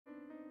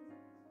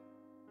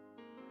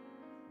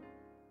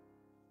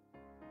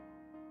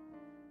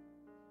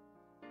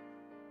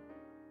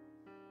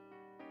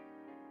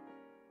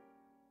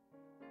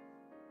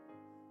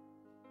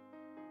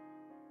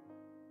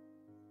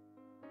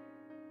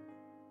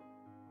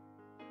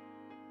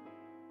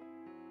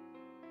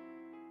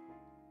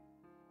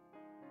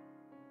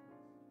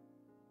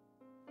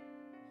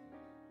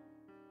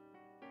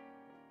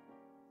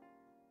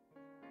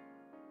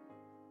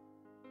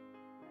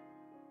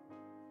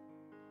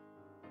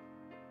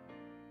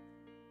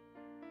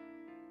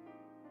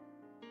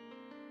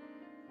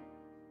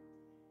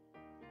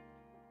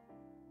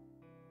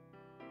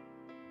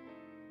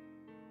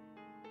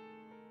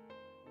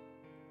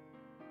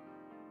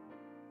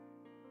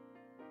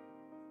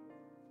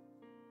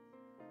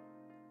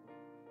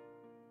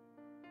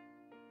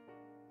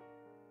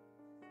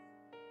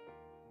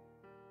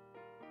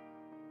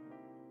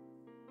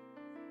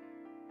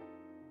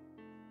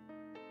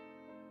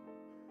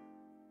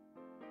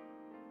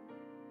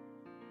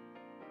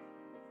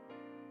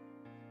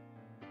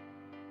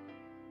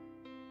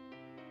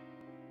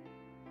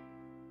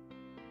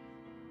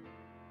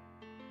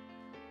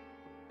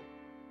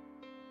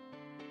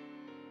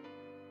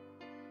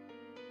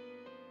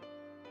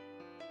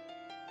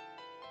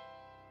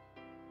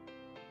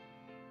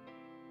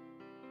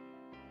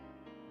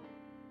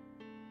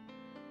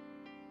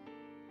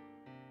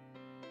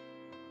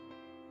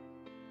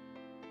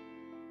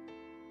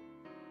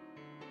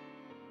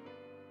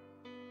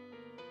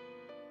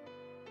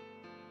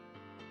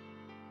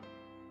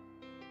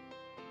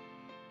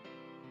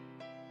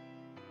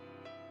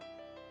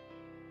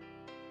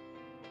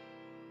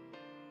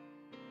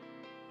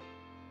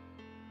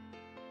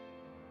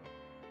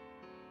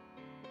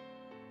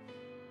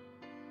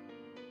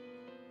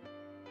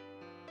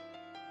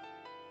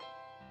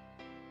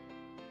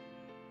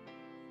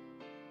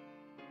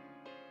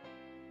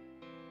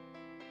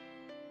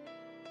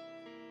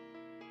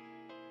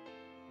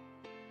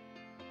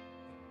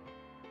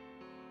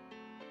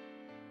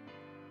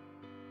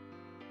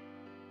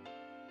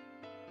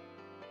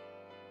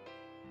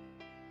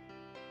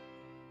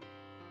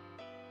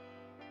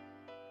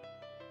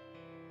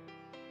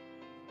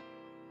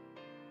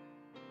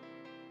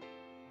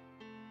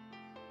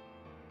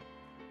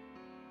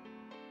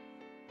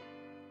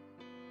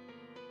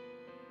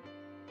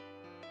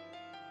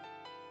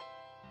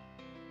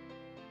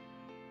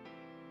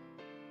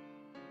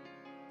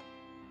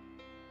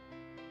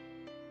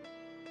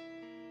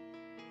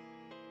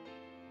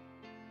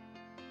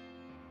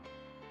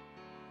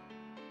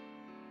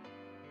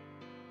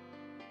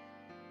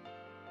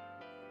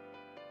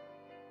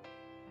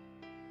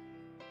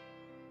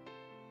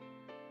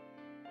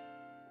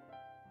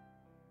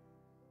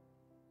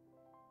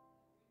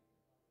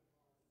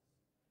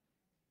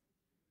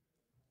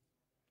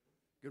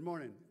Good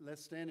morning.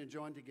 Let's stand and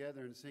join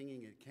together in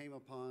singing It Came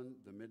Upon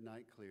the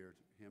Midnight Clear,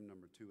 hymn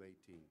number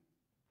 218.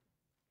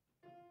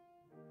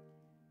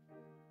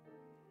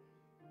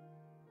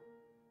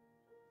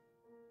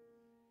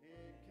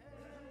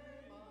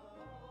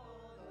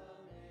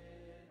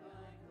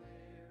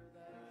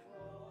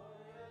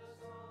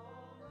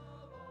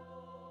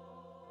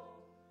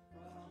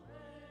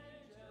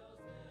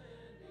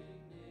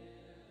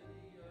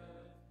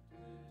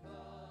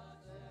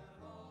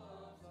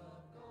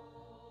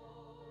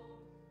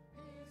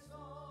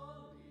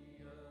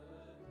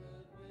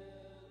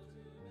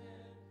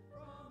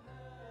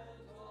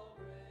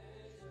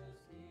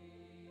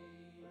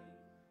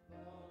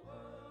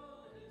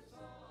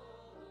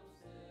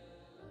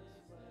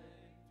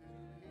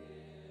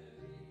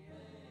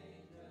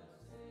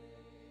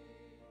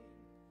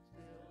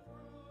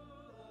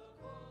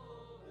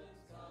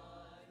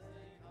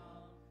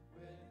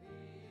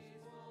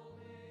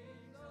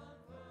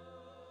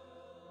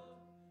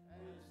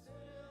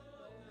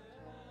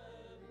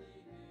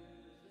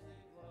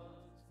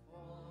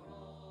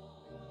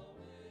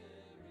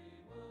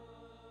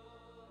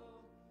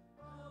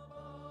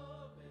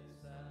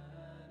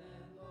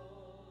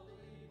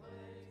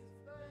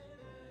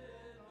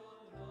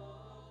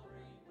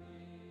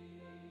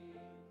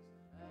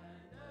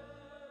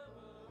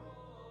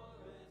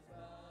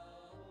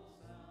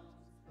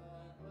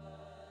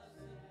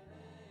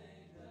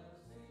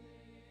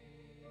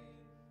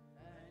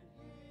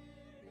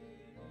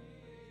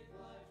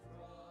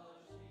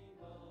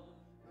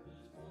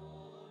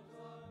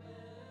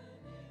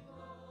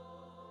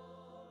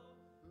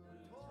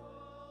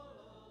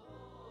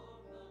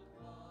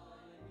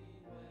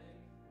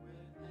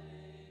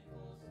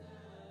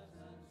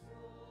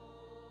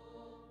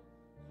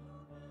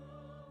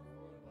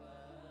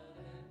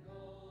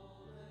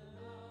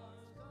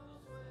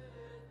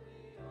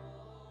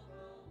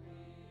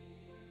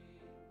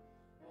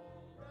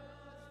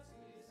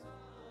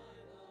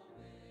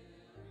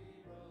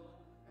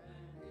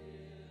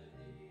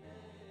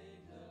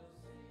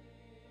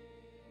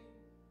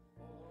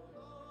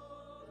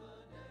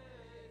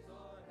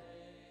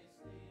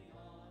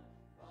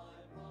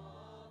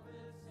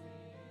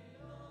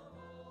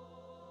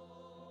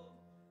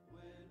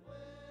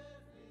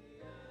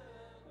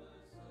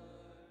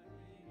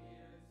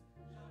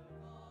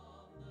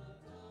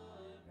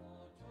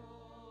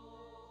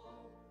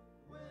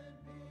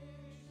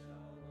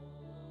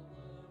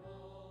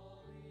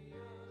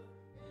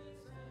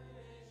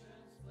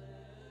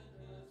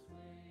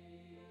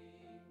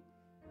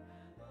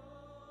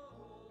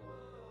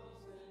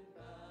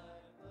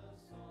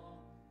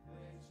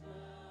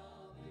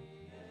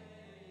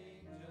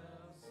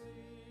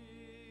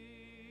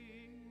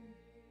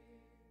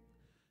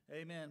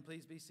 Amen.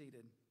 Please be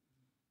seated.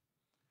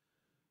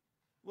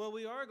 Well,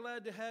 we are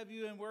glad to have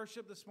you in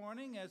worship this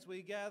morning as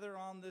we gather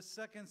on this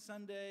second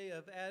Sunday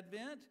of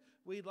Advent.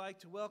 We'd like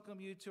to welcome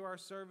you to our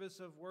service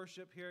of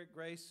worship here at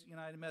Grace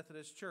United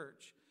Methodist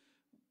Church.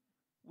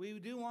 We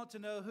do want to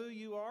know who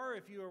you are.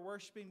 If you are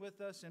worshiping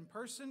with us in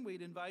person,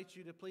 we'd invite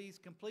you to please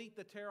complete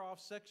the tear-off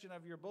section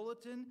of your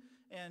bulletin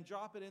and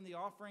drop it in the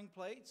offering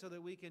plate so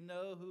that we can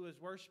know who is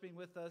worshiping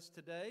with us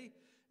today.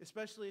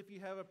 Especially if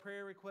you have a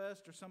prayer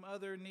request or some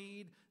other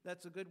need,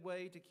 that's a good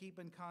way to keep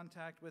in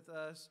contact with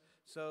us.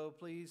 So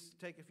please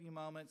take a few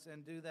moments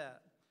and do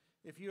that.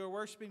 If you are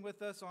worshiping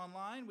with us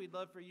online, we'd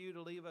love for you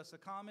to leave us a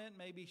comment,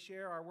 maybe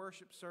share our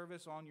worship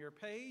service on your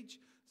page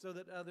so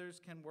that others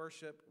can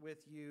worship with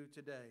you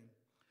today.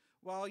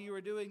 While you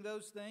are doing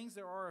those things,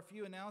 there are a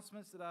few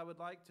announcements that I would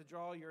like to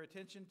draw your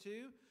attention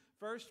to.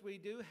 First, we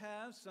do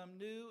have some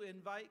new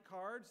invite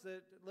cards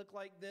that look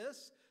like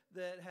this,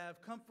 that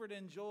have comfort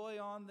and joy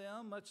on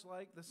them, much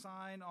like the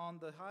sign on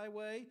the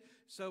highway.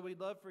 So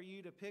we'd love for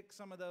you to pick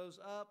some of those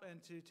up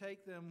and to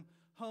take them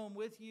home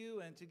with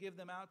you and to give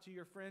them out to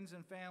your friends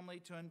and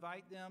family to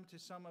invite them to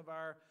some of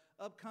our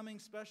upcoming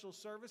special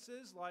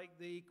services, like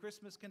the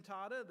Christmas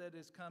cantata that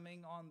is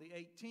coming on the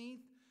 18th.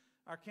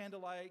 Our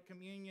Candlelight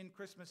Communion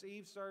Christmas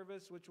Eve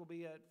service, which will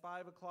be at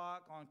 5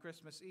 o'clock on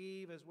Christmas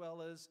Eve, as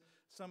well as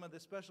some of the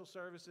special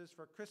services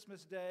for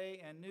Christmas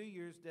Day and New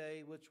Year's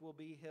Day, which will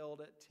be held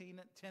at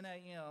 10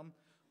 a.m.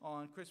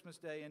 on Christmas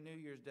Day and New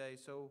Year's Day.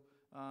 So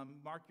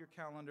mark your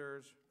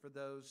calendars for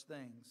those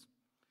things.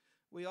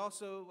 You're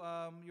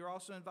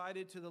also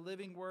invited to the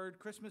Living Word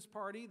Christmas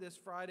party this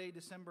Friday,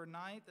 December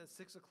 9th at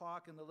 6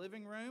 o'clock in the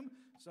living room.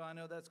 So I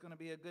know that's going to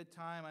be a good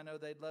time. I know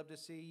they'd love to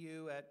see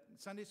you at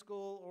Sunday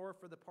school or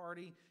for the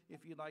party if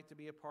you'd like to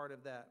be a part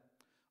of that.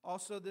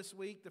 Also this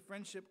week, the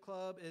Friendship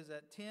Club is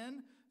at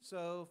 10.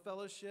 So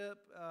fellowship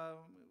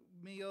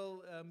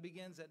meal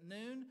begins at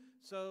noon.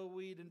 So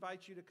we'd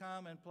invite you to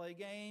come and play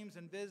games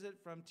and visit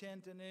from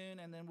 10 to noon,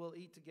 and then we'll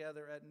eat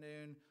together at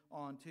noon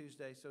on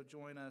Tuesday. So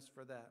join us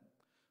for that.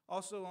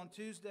 Also on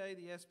Tuesday,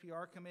 the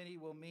SPR committee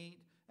will meet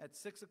at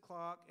 6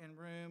 o'clock in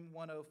room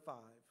 105.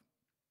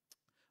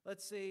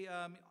 Let's see,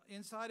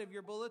 inside of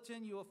your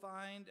bulletin, you will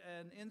find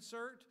an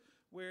insert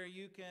where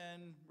you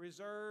can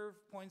reserve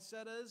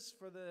poinsettias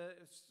for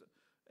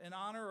in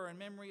honor or in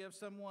memory of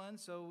someone.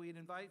 So we'd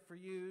invite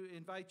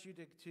you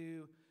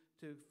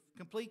to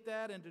complete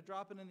that and to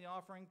drop it in the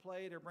offering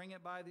plate or bring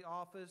it by the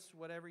office,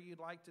 whatever you'd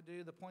like to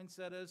do. The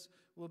poinsettias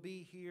will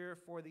be here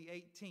for the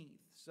 18th.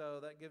 So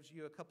that gives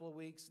you a couple of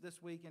weeks,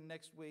 this week and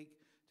next week,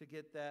 to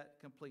get that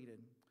completed.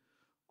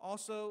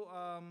 Also,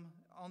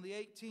 on the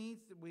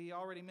 18th, we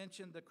already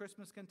mentioned the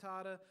Christmas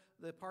cantata.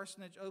 The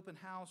parsonage open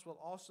house will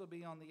also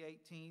be on the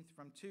 18th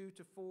from 2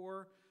 to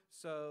 4.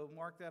 So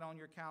mark that on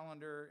your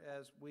calendar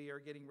as we are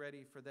getting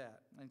ready for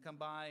that. And come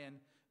by and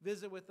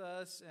visit with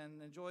us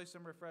and enjoy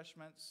some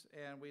refreshments,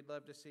 and we'd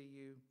love to see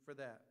you for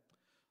that.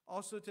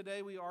 Also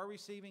today we are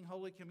receiving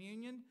Holy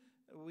Communion.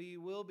 We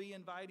will be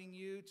inviting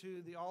you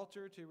to the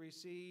altar to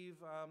receive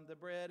the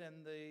bread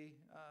and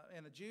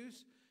the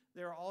juice.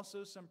 There are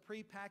also some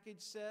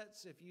pre-packaged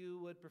sets if you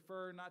would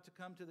prefer not to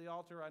come to the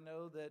altar. I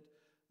know that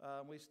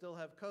we still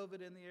have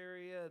COVID in the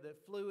area,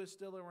 that flu is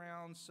still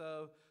around,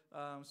 so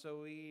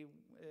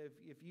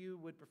if you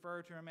would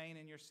prefer to remain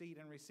in your seat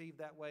and receive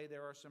that way,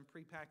 there are some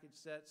pre-packaged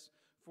sets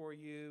for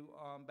you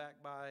back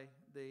by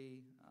the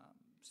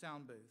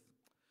sound booth.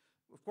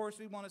 Of course,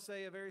 we want to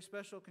say a very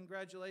special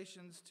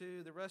congratulations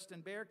to the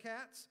Ruston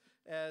Bearcats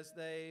as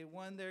they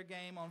won their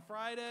game on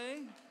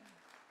Friday.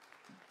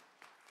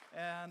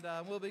 And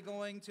we'll be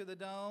going to the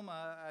Dome.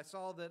 I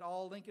saw that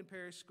all Lincoln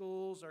Parish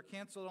schools are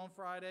canceled on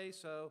Friday,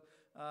 so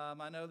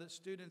I know that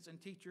students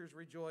and teachers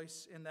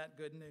rejoice in that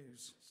good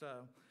news.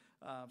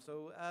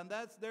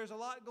 There's a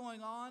lot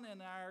going on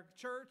in our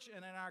church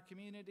and in our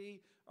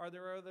community. Are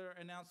there other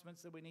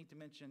announcements that we need to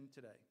mention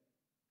today?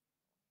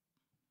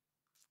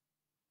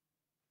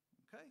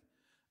 Okay.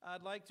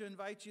 I'd like to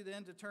invite you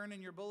then to turn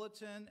in your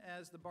bulletin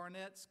as the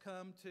Barnetts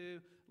come to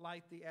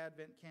light the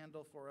Advent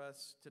candle for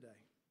us today.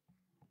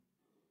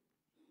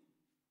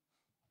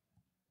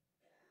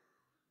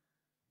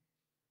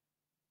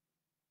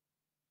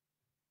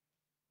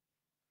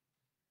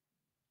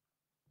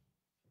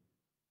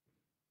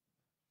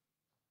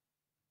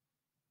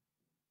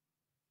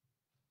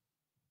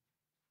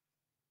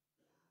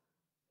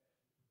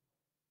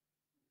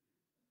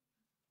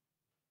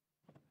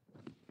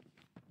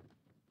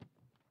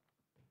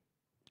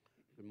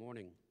 Good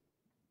morning.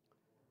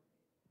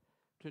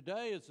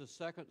 Today is the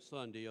second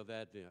Sunday of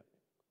Advent.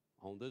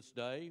 On this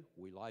day,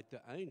 we light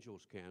the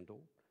angel's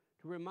candle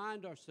to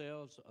remind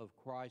ourselves of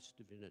Christ's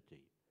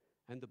divinity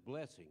and the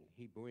blessing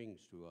he brings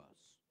to us.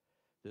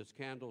 This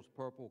candle's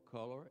purple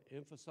color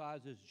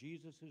emphasizes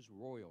Jesus'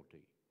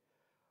 royalty.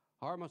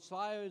 Our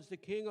Messiah is the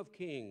King of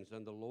Kings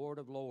and the Lord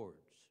of Lords.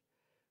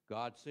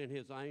 God sent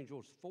his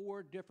angels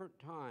 4 different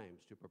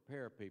times to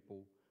prepare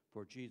people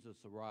for Jesus'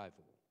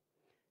 arrival.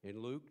 In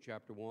Luke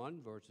chapter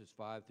 1, verses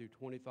 5 through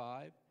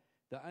 25,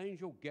 the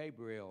angel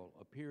Gabriel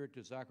appeared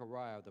to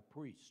Zechariah the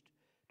priest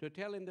to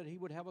tell him that he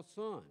would have a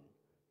son,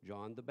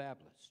 John the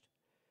Baptist,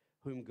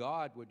 whom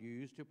God would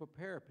use to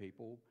prepare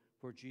people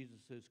for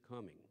Jesus'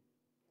 coming.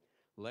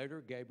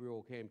 Later,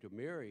 Gabriel came to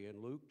Mary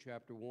in Luke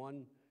chapter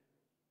 1,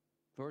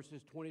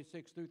 verses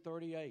 26 through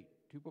 38,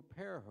 to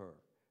prepare her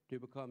to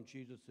become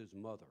Jesus'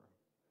 mother.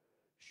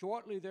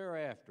 Shortly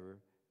thereafter,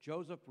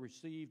 Joseph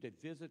received a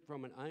visit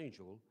from an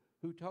angel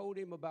who told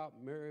him about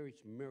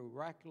Mary's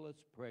miraculous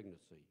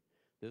pregnancy.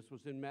 This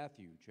was in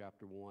Matthew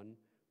chapter 1,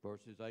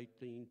 verses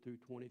 18 through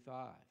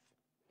 25.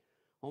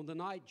 On the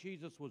night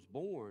Jesus was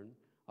born,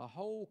 a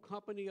whole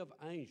company of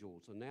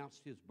angels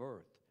announced his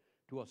birth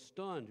to a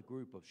stunned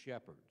group of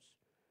shepherds,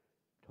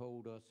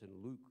 told us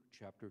in Luke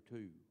chapter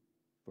 2,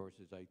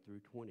 verses 8 through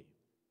 20.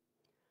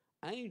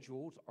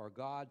 Angels are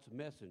God's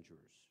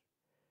messengers.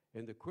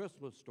 In the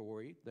Christmas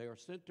story, they are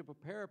sent to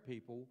prepare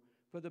people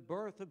for the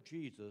birth of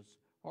Jesus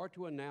or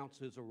to announce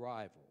his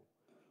arrival.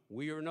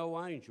 We are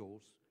no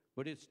angels,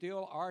 but it's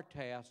still our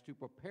task to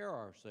prepare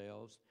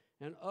ourselves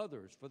and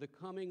others for the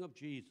coming of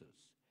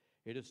Jesus.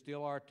 It is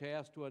still our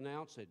task to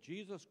announce that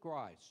Jesus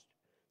Christ,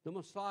 the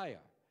Messiah,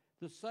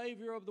 the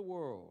Savior of the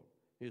world,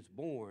 is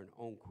born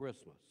on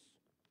Christmas.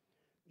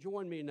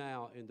 Join me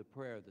now in the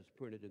prayer that's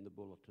printed in the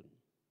bulletin.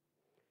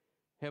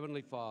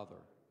 Heavenly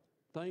Father,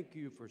 thank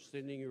you for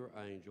sending your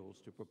angels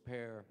to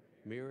prepare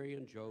Mary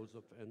and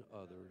Joseph and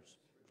others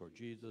for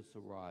Jesus'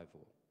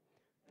 arrival.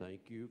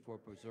 Thank you for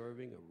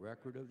preserving a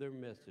record of their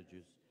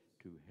messages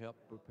to help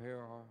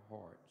prepare our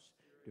hearts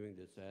during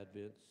this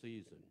Advent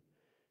season.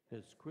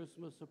 As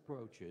Christmas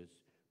approaches,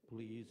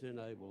 please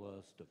enable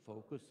us to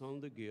focus on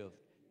the gift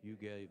you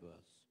gave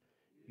us.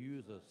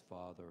 Use us,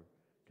 Father,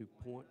 to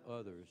point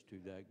others to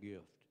that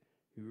gift,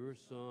 your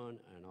Son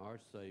and our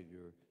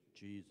Savior,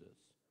 Jesus.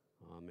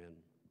 Amen.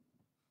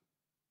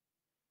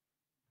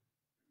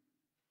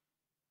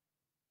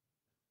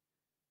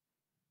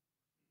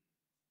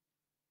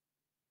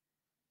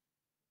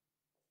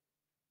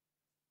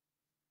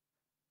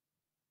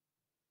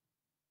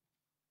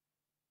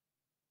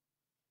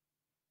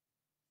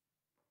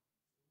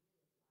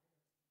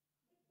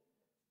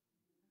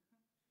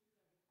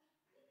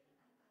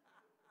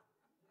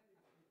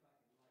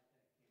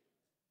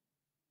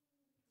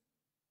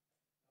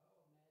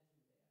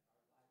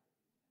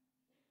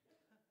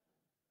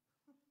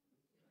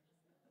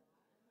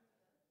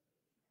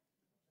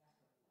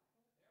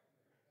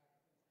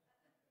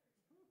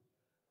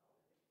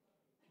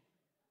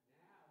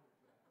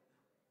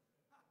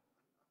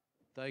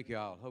 Thank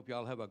y'all. Hope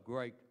y'all have a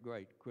great,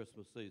 great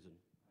Christmas season.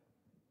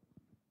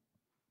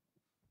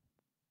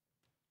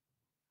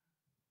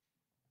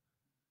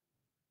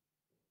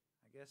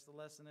 I guess the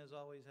lesson is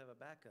always have a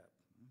backup.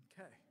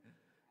 Okay.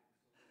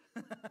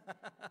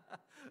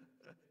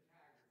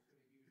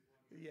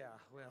 Yeah,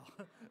 well.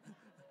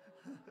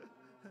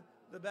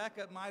 The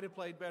backup might have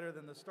played better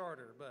than the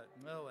starter, but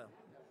oh well.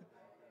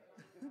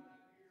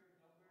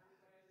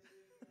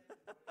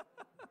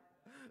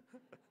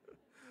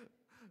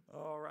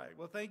 All right.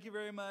 Well, thank you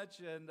very much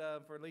and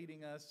for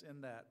leading us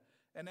in that.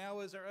 And now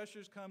as our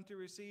ushers come to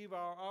receive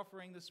our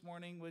offering this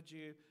morning, would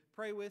you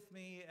pray with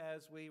me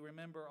as we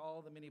remember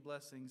all the many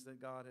blessings that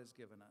God has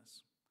given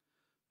us?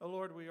 Oh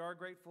Lord, we are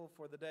grateful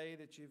for the day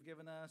that you've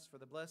given us, for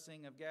the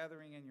blessing of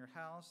gathering in your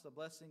house, the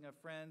blessing of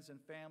friends and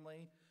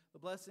family, the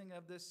blessing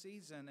of this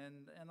season,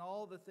 and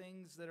all the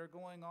things that are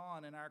going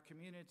on in our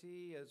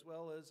community as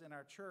well as in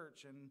our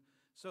church. And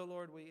so,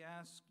 Lord, we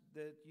ask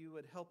that you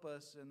would help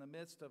us in the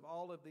midst of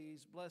all of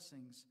these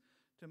blessings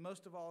to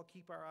most of all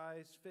keep our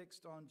eyes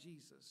fixed on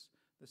Jesus,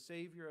 the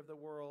Savior of the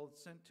world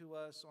sent to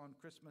us on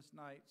Christmas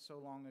night so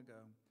long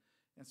ago.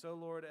 And so,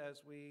 Lord,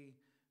 as we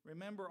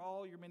remember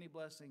all your many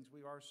blessings,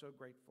 we are so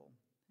grateful.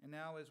 And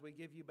now as we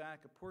give you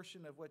back a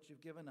portion of what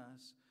you've given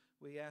us,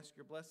 we ask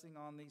your blessing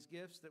on these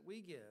gifts that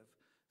we give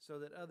so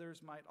that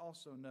others might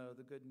also know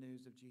the good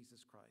news of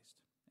Jesus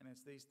Christ. And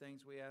it's these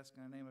things we ask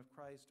in the name of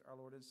Christ, our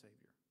Lord and Savior.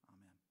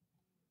 Amen.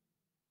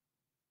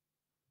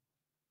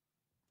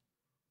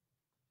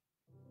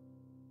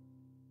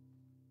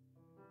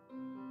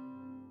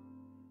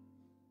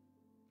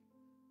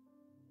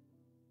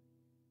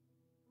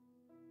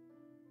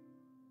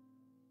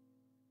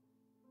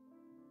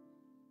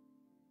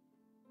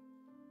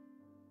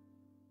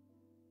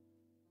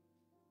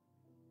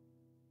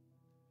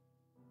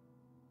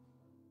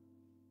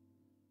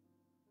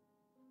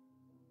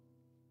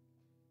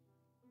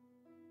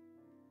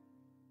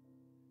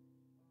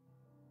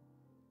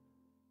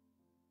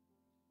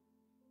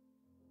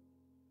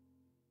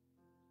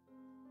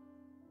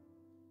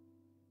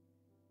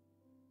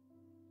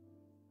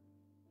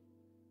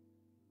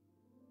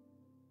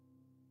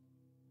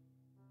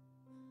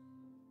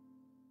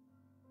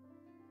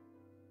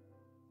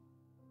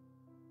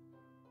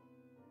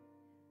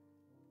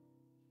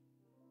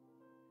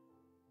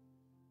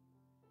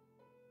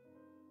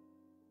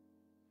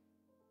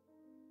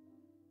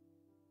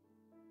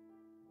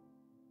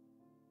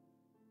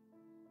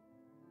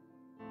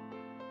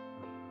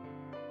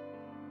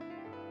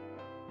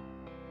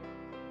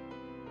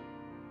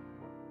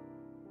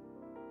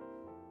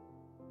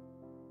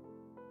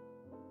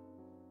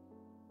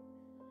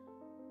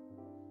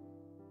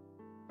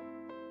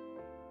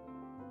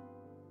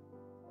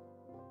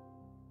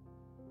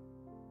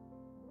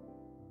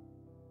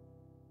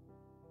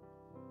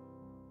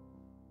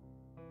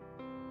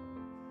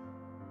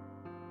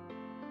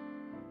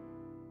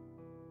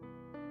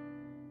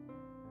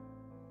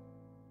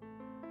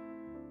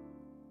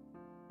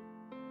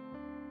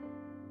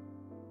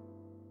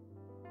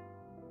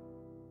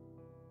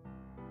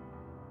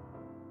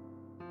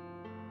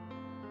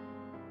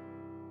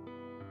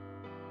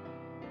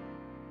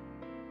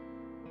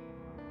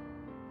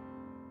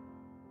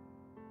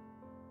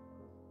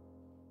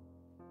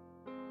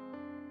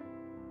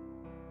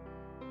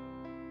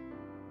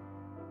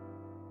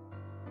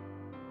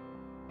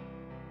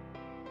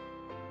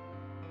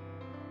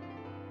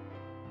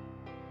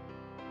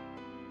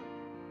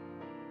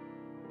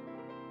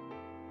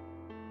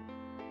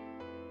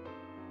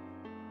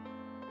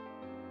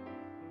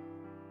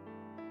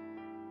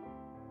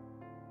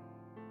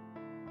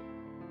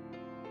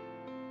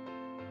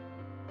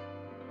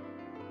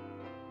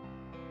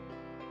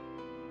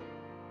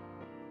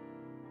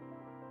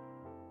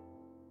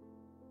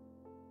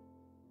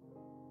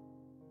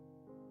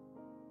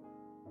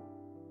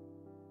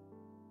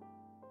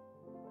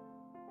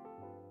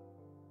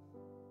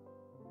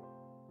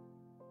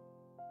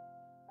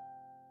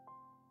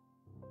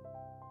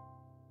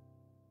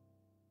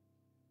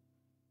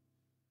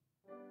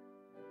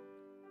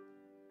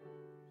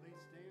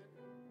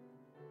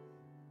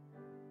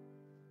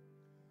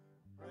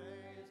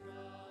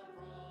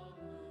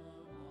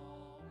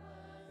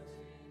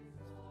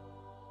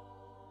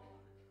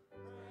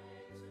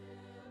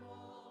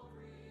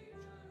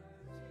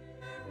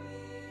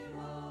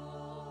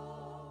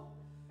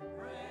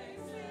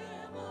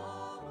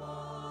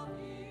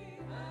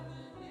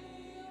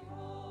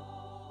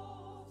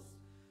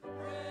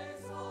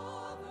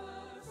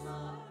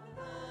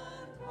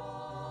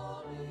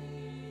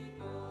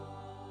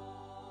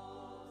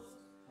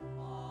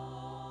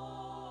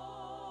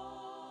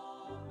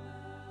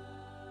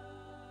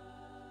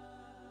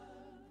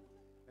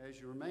 As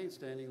you remain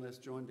standing, let's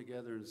join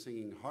together in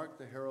singing Hark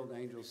the Herald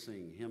Angels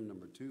Sing, hymn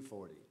number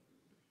 240.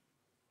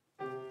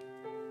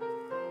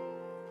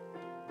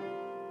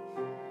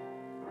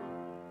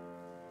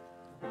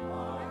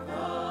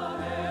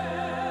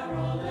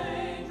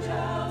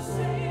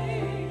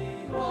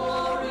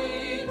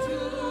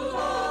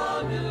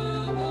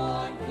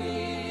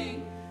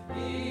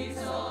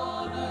 Peace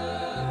on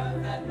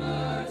earth and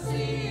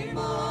mercy,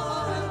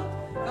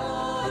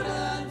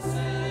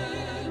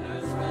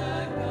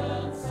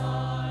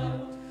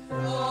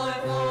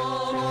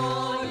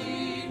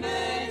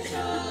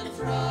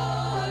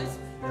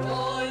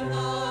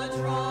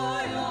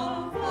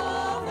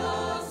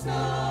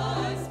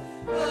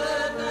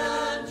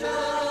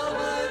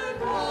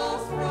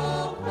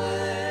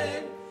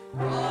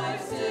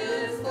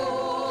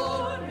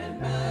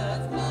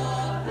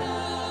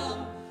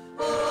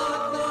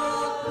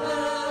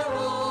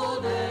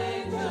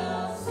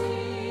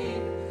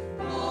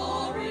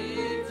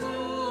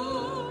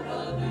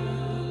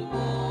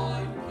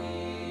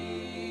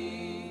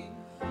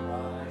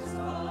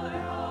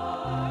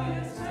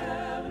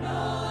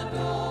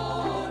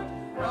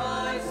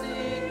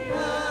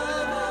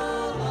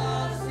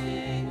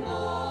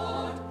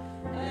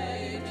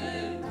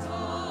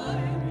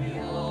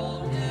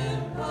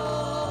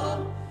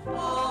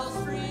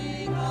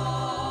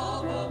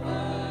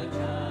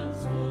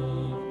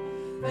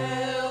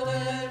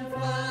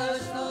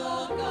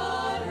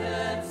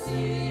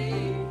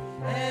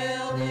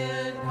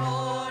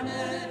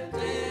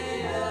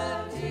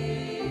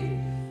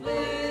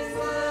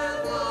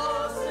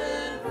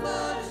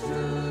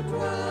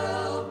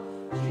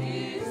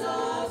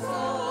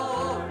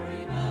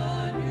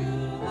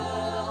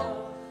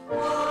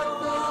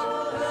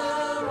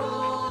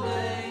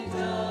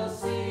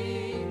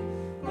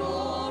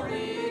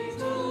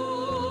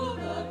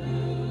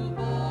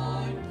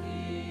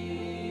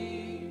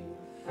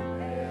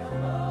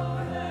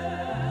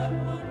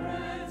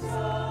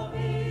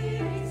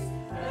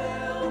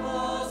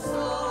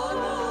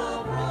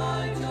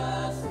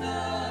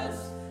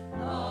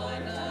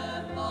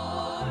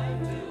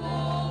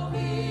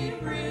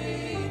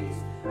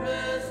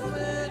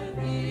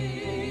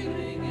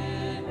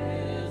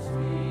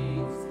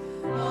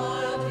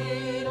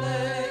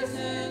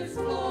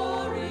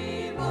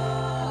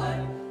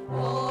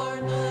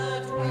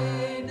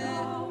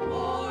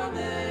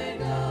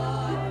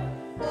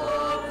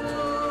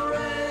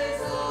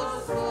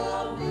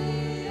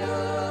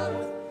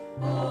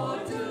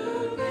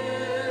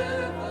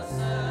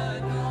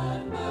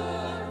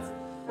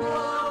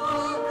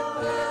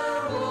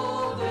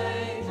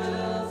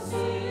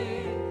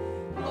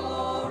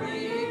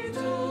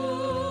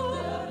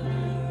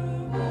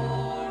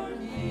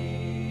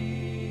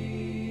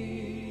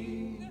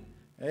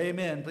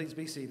 Amen. Please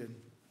be seated.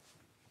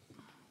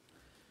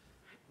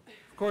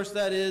 Of course,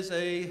 that is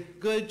a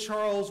good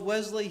Charles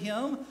Wesley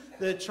hymn.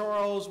 That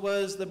Charles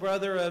was the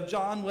brother of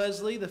John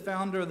Wesley, the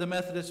founder of the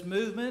Methodist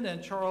movement,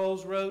 and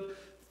Charles wrote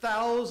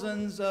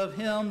thousands of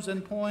hymns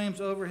and poems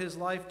over his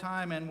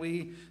lifetime, and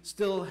we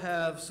still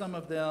have some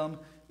of them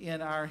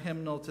in our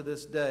hymnal to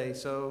this day.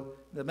 So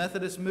the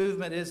Methodist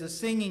movement is a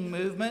singing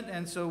movement,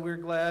 and so we're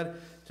glad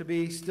to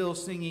be still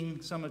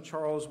singing some of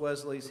Charles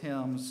Wesley's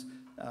hymns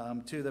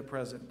to the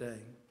present day.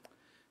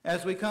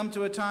 As we come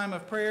to a time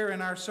of prayer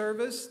in our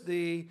service,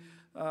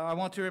 I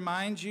want to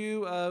remind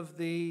you of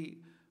the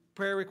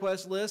prayer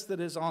request list that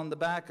is on the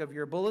back of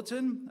your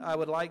bulletin. I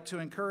would like to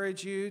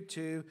encourage you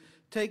to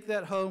take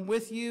that home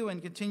with you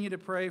and continue to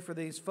pray for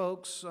these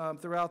folks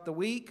throughout the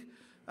week.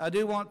 I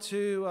do want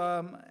to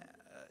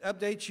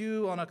update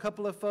you on a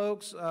couple of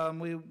folks.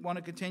 We want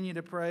to continue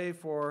to pray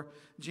for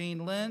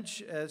Jean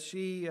Lynch as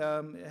she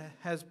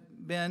has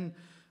been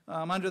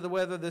under the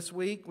weather this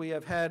week. We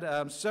have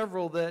had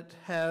several that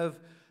have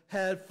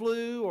had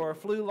flu or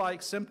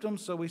flu-like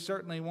symptoms, so we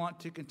certainly want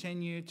to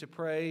continue to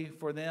pray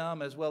for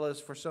them as well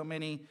as for so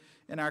many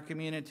in our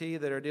community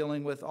that are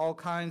dealing with all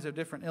kinds of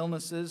different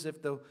illnesses.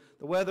 If the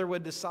weather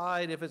would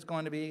decide if it's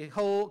going to be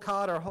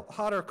hot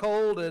or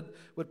cold, it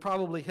would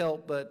probably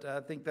help, but I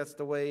think that's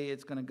the way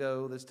it's going to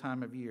go this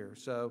time of year.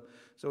 So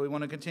we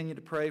want to continue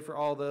to pray for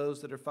all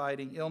those that are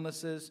fighting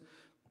illnesses.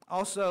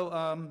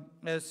 Also,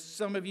 as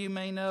some of you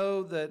may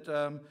know, that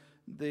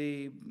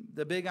the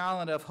big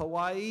island of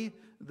Hawaii,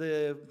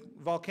 the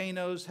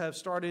volcanoes have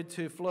started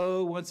to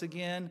flow once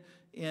again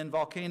in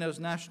Volcanoes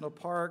National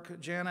Park.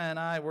 Jana and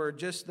I were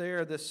just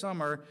there this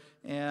summer,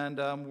 and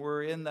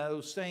we're in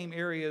those same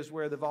areas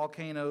where the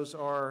volcanoes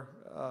are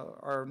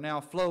now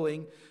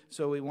flowing.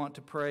 So we want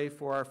to pray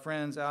for our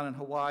friends out in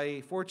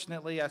Hawaii.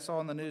 Fortunately, I saw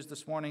in the news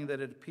this morning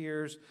that it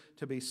appears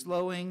to be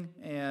slowing,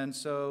 and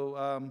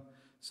so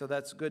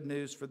that's good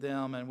news for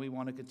them, and we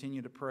want to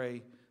continue to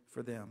pray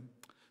for them.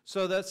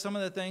 So that's some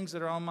of the things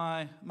that are on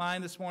my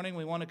mind this morning.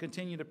 We want to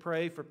continue to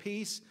pray for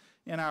peace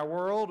in our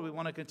world. We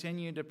want to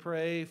continue to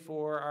pray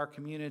for our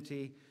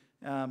community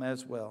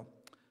as well.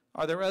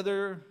 Are there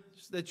others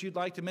that you'd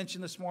like to mention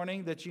this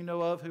morning that you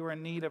know of who are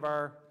in need of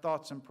our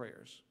thoughts and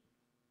prayers?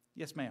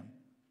 Yes, ma'am.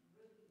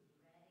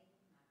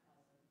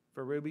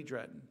 For Ruby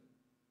Dredden.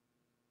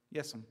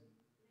 Yes, ma'am.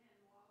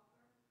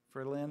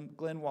 For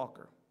Glenn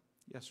Walker.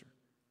 Yes, sir.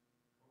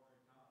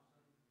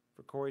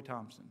 For Corey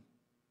Thompson.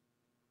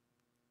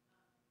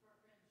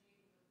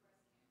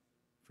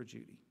 For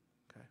Judy.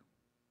 Okay.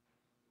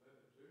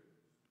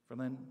 For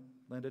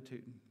Linda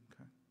Tootin.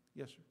 Okay.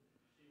 Yes, sir.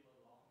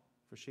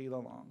 For Sheila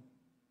Long.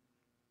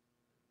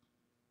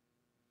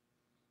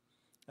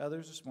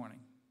 Others this morning.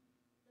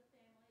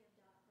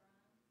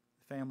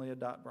 The family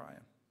of Dot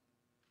Bryan.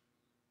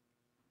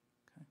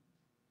 Okay.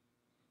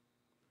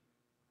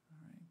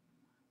 All right.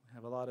 We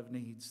have a lot of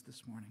needs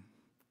this morning,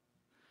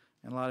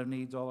 and a lot of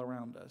needs all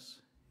around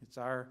us. It's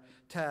our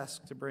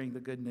task to bring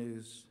the good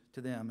news to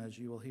them, as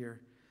you will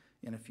hear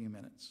in a few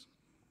minutes.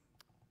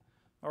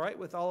 All right,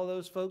 with all of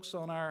those folks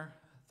on our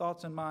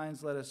thoughts and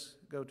minds, let us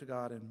go to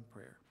God in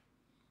prayer.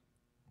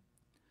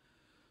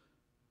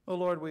 Oh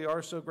Lord, we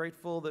are so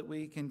grateful that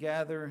we can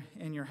gather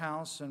in your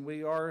house, and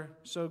we are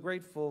so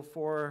grateful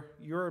for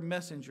your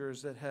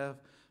messengers that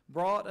have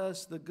brought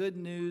us the good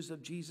news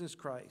of Jesus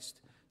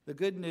Christ, the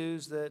good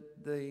news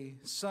that the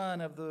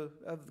Son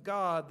of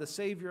God, the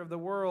Savior of the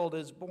world,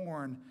 is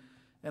born.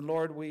 And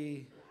Lord,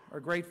 we are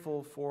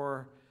grateful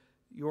for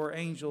your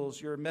angels,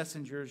 your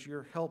messengers,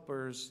 your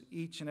helpers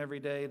each and every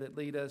day that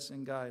lead us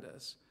and guide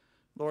us.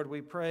 Lord,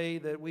 we pray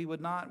that we would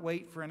not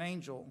wait for an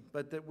angel,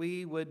 but that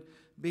we would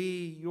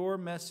be your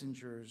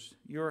messengers,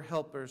 your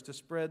helpers to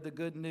spread the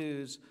good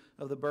news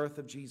of the birth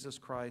of Jesus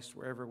Christ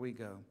wherever we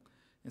go.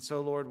 And so,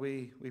 Lord,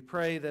 we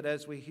pray that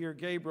as we hear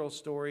Gabriel's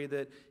story,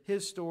 that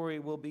his story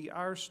will be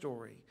our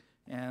story,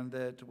 and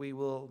that we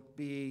will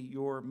be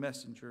your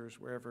messengers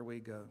wherever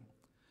we go.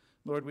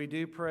 Lord, we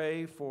do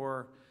pray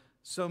for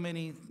so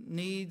many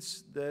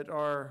needs that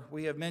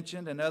we have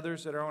mentioned, and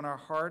others that are on our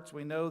hearts.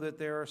 We know that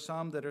there are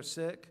some that are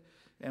sick,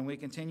 and we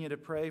continue to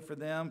pray for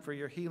them, for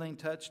your healing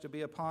touch to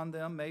be upon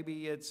them.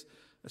 Maybe it's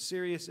a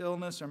serious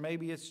illness, or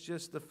maybe it's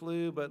just the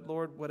flu, but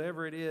Lord,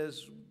 whatever it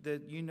is,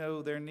 that you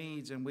know their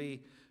needs, and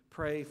we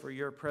pray for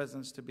your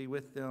presence to be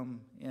with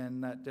them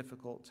in that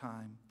difficult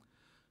time.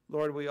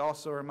 Lord, we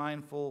also are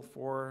mindful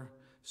for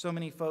so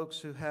many folks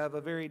who have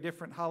a very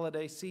different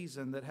holiday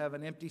season, that have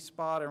an empty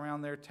spot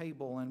around their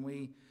table, and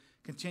we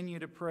continue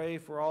to pray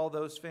for all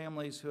those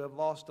families who have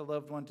lost a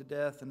loved one to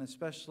death, and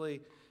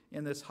especially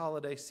in this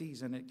holiday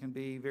season, it can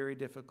be very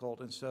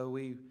difficult, and so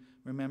we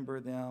remember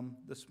them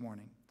this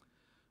morning.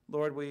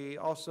 Lord, we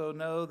also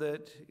know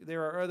that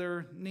there are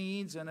other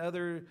needs and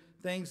other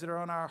things that are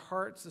on our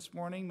hearts this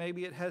morning.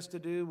 Maybe it has to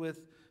do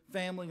with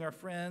family or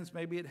friends.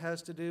 Maybe it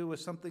has to do with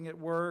something at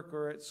work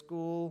or at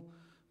school.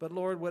 But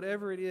Lord,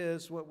 whatever it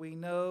is, what we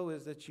know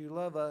is that you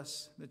love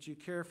us, that you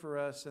care for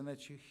us, and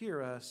that you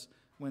hear us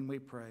when we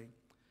pray.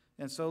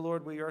 And so,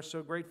 Lord, we are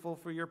so grateful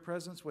for your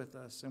presence with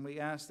us, and we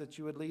ask that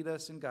you would lead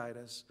us and guide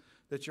us.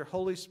 that your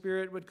Holy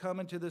Spirit would come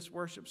into this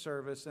worship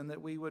service and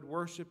that we would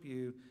worship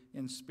you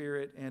in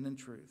spirit and in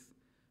truth.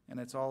 And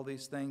it's all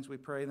these things we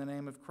pray in the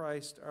name of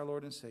Christ, our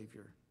Lord and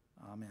Savior.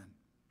 Amen.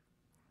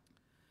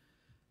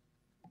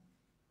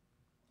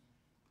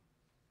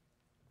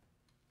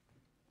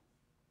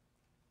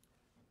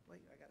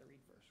 Wait, I got to read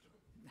first.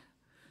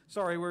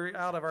 Sorry, we're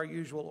out of our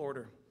usual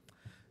order.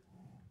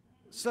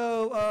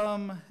 So,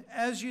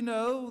 as you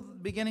know,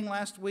 beginning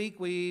last week,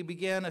 we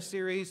began a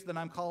series that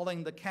I'm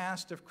calling The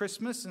Cast of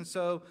Christmas. And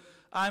so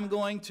I'm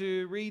going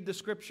to read the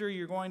scripture.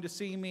 You're going to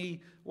see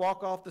me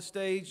walk off the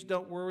stage.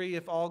 Don't worry,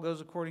 if all goes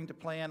according to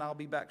plan, I'll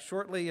be back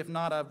shortly. If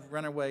not, I've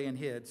run away and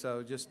hid.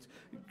 So just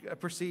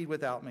proceed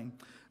without me.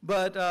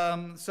 But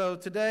so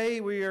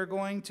today we are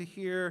going to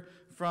hear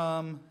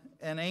from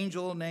an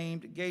angel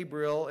named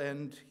Gabriel.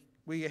 And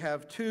we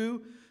have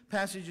two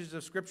passages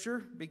of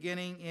scripture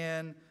beginning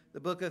in the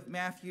book of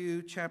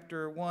Matthew,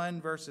 chapter 1,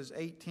 verses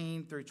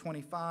 18 through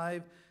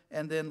 25,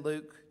 and then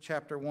Luke,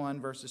 chapter 1,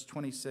 verses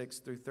 26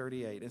 through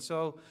 38. And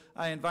so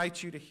I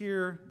invite you to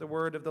hear the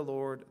word of the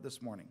Lord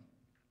this morning.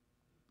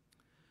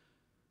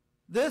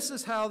 This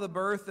is how the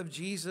birth of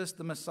Jesus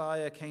the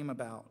Messiah came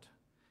about.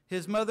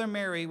 His mother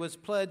Mary was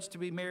pledged to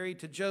be married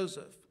to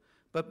Joseph,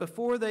 but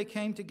before they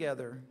came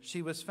together,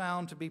 she was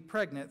found to be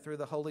pregnant through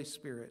the Holy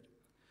Spirit.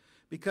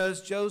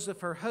 Because Joseph,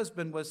 her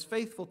husband, was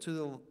faithful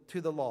to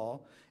the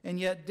law and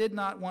yet did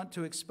not want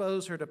to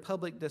expose her to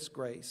public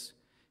disgrace,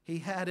 he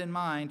had in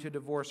mind to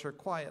divorce her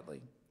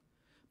quietly.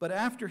 But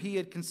after he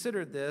had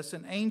considered this,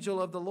 an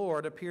angel of the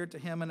Lord appeared to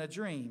him in a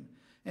dream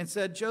and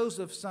said,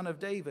 Joseph, son of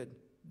David,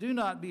 do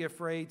not be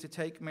afraid to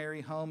take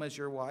Mary home as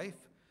your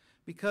wife,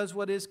 because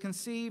what is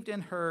conceived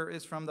in her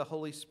is from the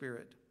Holy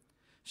Spirit.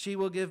 She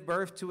will give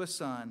birth to a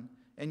son,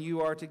 and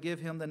you are to give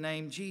him the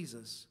name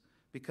Jesus,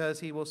 because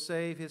he will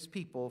save his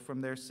people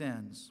from their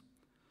sins.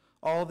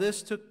 All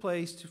this took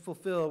place to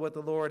fulfill what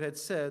the Lord had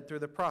said through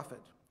the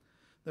prophet.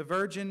 The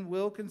virgin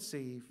will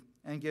conceive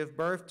and give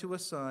birth to a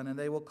son, and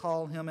they will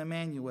call him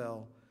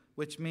Emmanuel,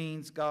 which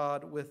means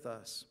God with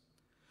us.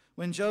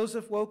 When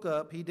Joseph woke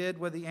up, he did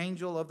what the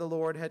angel of the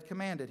Lord had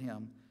commanded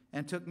him,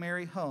 and took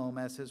Mary home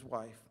as his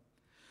wife.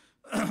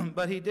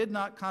 But he did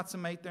not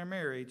consummate their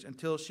marriage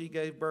until she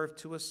gave birth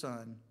to a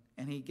son,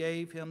 and he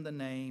gave him the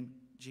name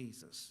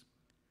Jesus.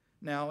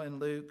 Now in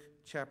Luke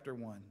chapter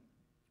 1.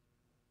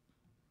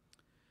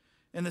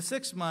 In the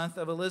 6th month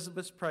of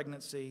Elizabeth's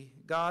pregnancy,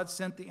 God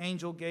sent the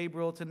angel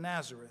Gabriel to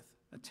Nazareth,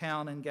 a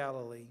town in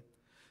Galilee,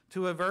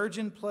 to a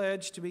virgin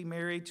pledged to be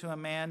married to a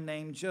man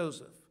named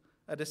Joseph,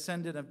 a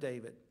descendant of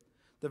David.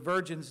 The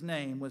virgin's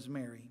name was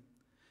Mary.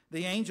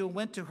 The angel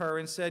went to her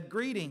and said,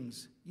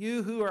 Greetings,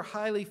 you who are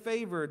highly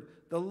favored,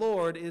 the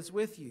Lord is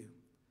with you.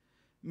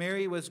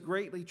 Mary was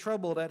greatly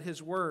troubled at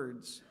his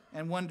words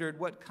and wondered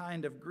what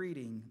kind of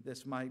greeting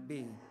this might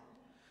be.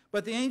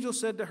 But the angel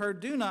said to her,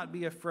 Do not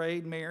be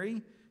afraid,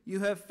 Mary.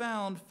 You have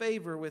found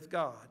favor with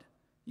God.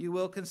 You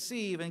will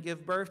conceive and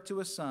give birth to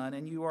a son,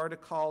 and you are to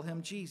call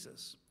him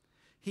Jesus.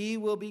 He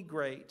will be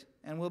great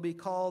and will be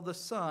called the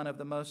Son of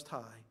the Most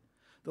High.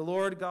 The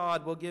Lord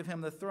God will give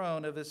him the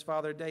throne of his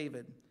father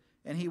David,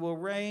 and he will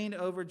reign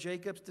over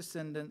Jacob's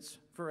descendants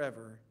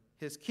forever.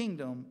 His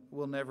kingdom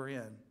will never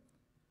end.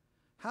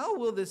 How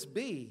will this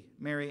be,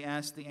 Mary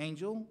asked the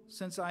angel,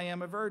 since I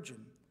am a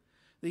virgin?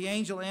 The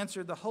angel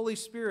answered, The Holy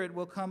Spirit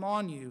will come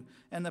on you,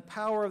 and the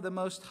power of the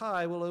Most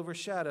High will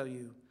overshadow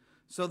you.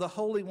 So the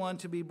Holy One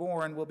to be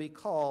born will be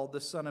called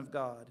the Son of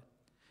God.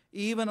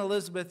 Even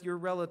Elizabeth, your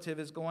relative,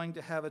 is going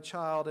to have a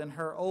child in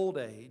her old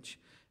age,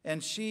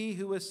 and she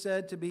who was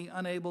said to be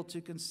unable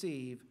to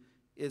conceive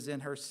is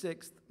in her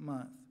 6th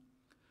month.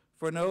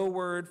 For no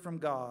word from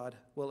God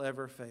will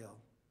ever fail.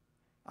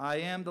 I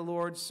am the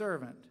Lord's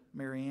servant,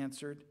 Mary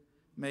answered.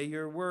 May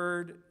your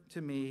word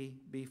to me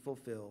be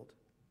fulfilled.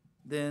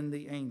 Then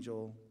the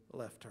angel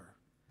left her.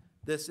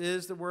 This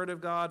is the word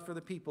of God for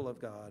the people of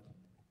God.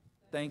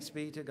 Thanks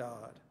be to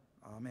God.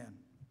 Amen.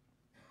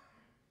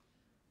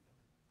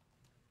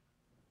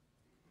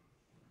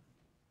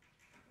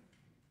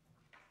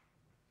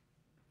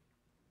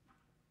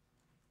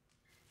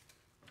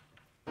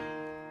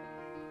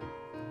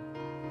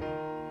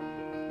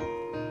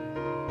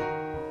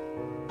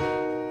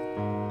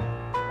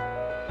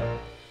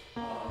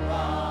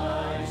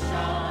 Arise,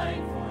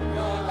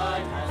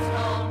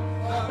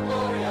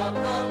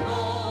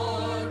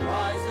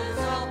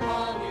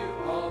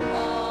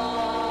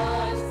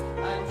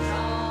 and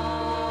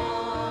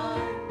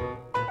shine.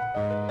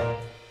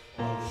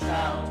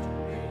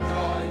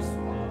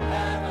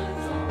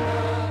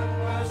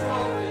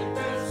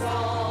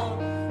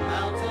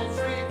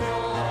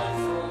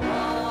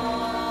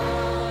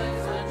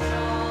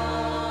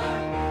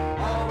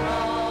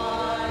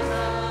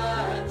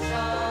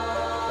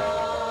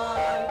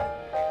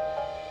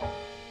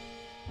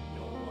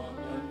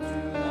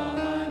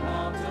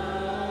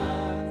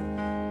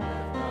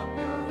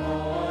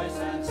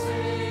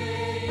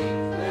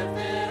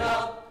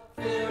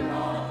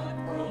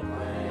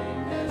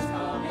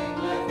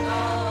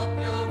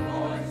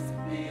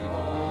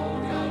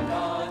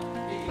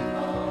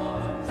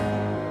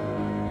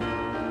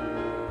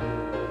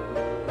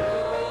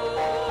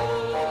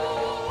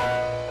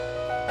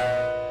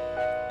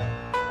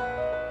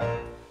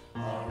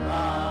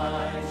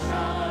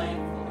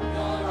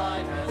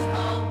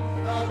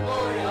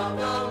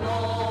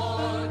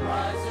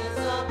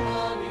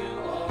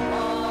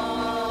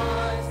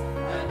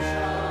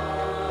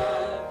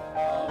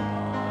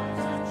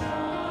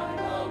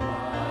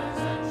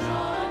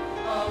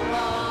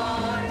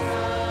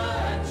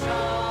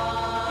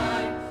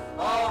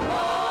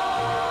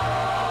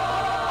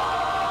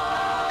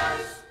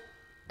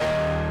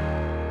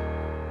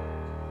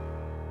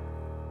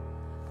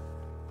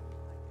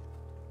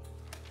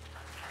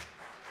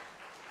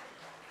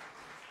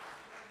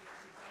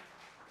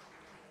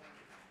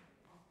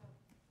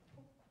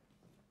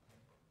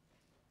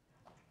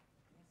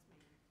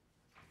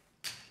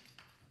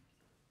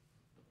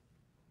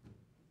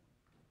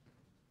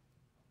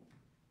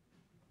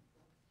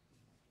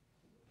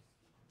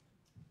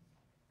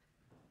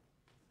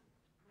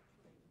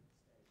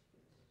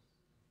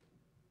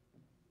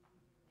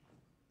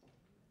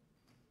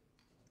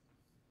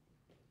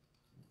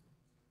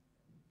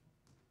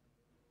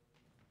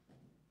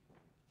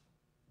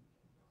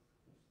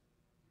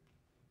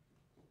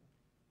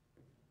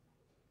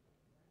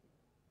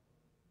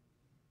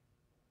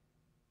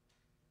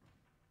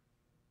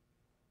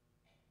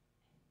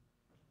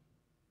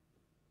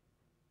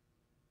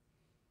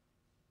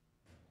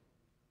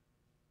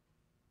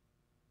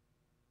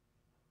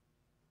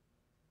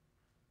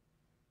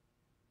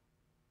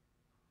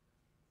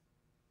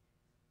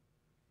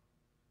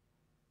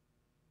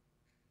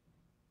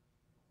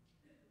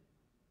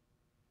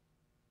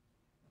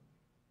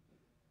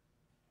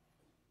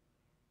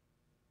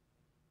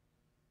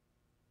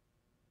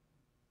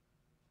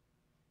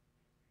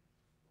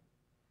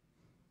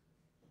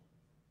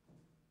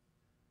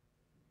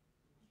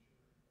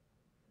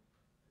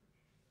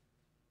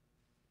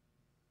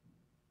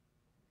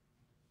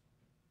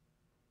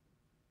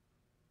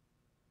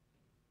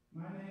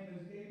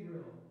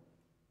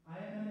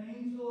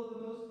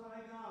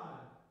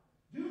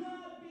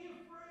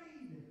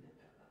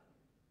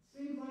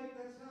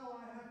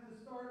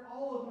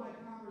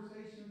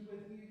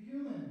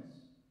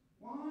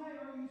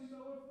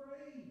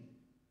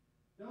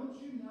 Don't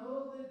you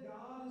know that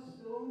God is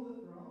still on the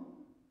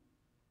throne?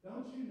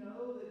 Don't you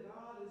know that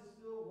God is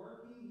still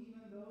working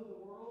even though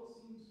the world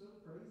seems so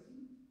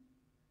crazy?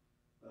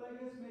 But I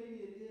guess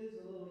maybe it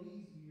is a little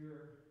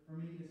easier for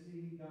me to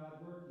see God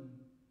working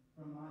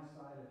from my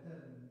side of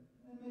heaven,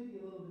 and maybe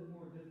a little bit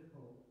more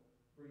difficult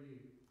for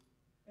you.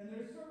 And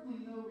there's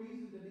certainly no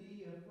reason to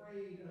be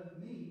afraid of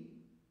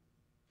me.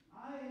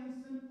 I am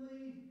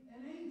simply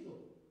an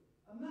angel,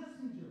 a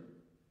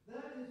messenger.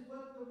 That is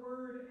what the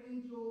word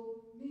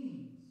angel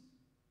means.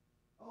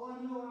 Oh,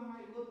 I know I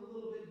might look a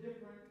little bit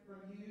different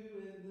from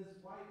you in this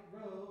white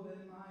robe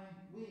and my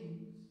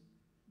wings,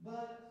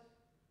 but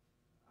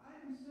I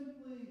am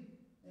simply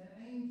an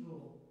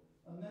angel,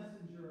 a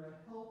messenger,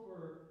 a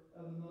helper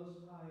of the Most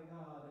High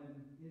God, and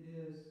it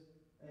is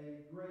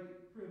a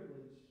great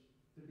privilege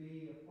to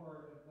be a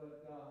part of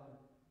what God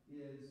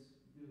is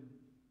doing.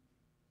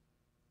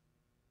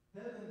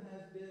 Heaven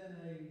has been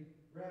a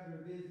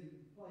rather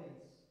busy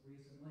place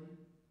recently.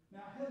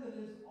 Now, heaven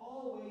is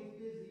always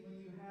busy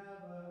when you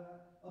have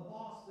a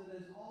boss that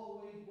is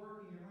always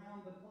working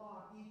around the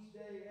clock each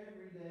day,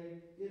 every day.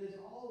 It is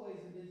always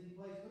a busy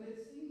place, but it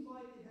seems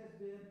like it has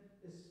been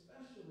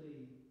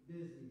especially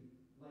busy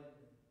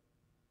lately.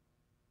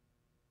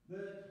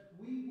 That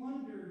we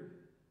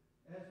wondered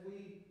as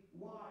we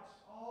watched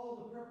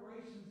all the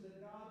preparations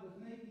that God was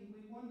making,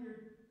 we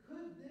wondered,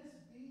 could this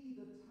be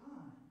the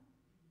time?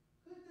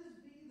 Could this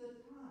be the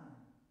time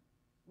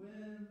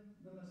when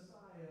the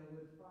Messiah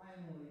would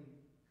finally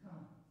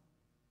come?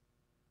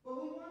 But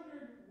we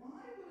wondered,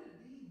 why would it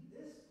be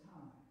this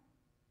time?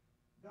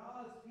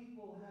 God's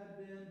people had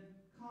been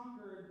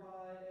conquered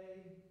by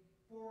a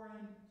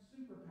foreign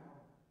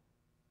superpower.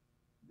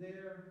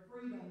 Their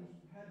freedoms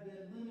had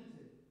been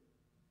limited.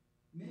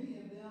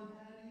 Many of them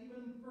had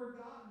even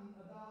forgotten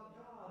about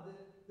God,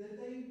 that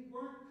they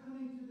weren't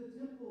coming to the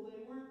temple,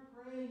 they weren't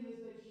praying as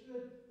they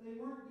should, they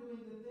weren't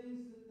doing the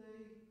things that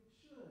they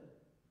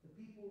should. The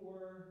people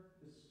were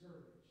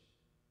discouraged.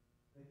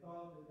 They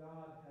thought that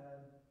God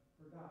had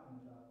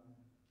forgotten about them.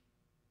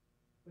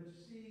 But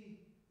you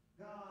see,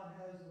 God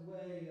has a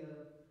way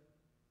of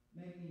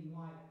making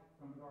light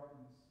from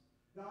darkness.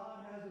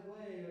 God has a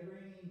way of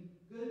bringing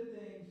good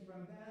things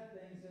from bad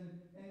things,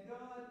 and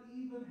God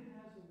even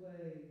has a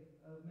way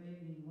of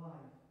making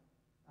life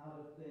out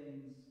of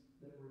things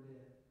that were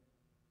dead.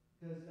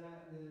 Because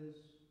that is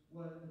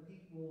what the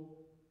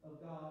people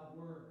of God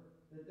were.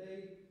 That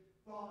they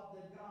thought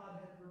that God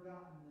had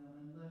forgotten them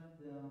and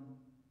left them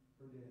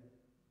for dead.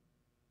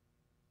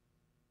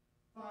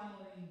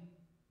 Finally,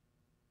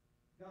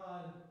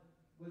 God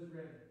was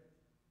ready.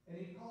 And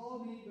he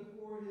called me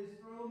before his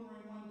throne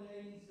room one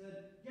day and he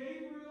said,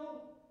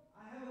 Gabriel,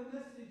 I have a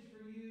message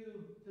for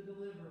you to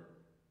deliver.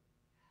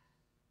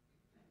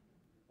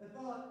 I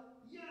thought,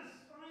 yes,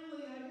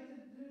 finally I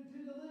get to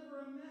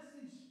deliver a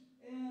message.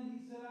 And he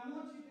said, I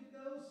want you to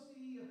go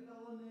see a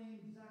fellow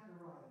named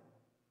Zechariah.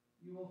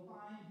 You will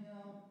find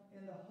him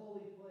in the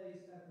holy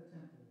place at the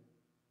temple.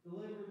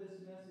 Deliver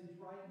this message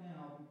right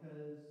now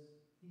because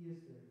he is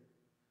there.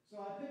 So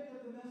I picked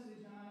up the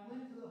message and I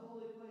went to the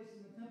holy place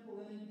in the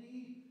temple, and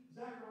indeed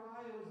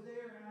Zechariah was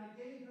there, and I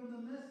gave him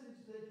the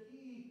message that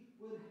he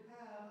would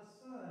have a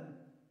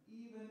son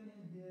even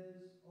in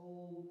his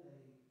old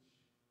age.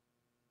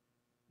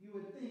 You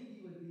would think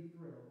he would be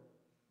thrilled,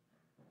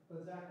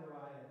 but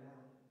Zechariah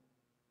doubted.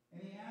 And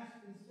he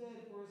asked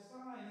instead for a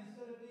sign.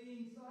 Instead of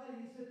being excited,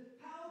 he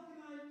said, how can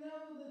I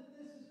know that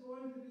this is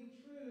going to be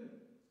true?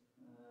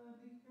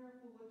 Be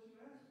careful what you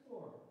ask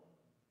for.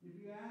 If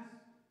you ask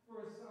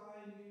for a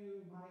sign,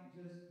 you might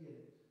just get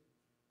it.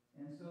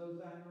 And so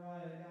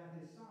Zechariah got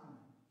his sign,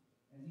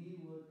 and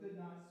he could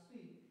not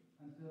speak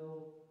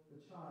until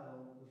the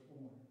child was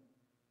born.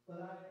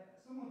 But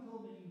someone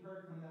told me you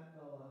heard from that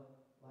fella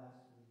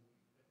last week.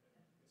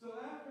 So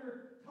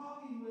after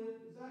talking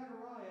with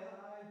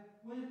Zechariah, I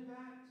went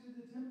back to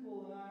the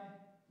temple and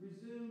I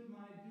resumed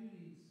my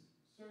duties,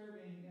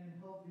 serving and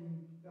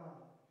helping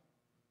God.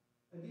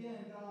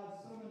 Again, God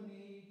summoned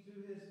me to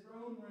his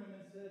throne room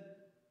and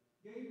said,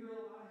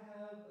 Gabriel, I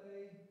have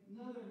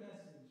another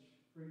message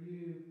for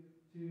you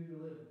to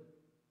deliver.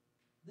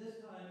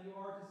 This time you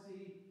are to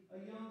see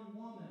a young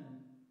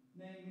woman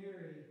named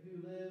Mary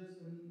who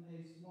lives in a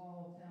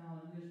small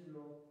town in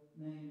Israel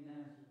named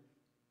Nazareth.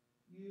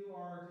 You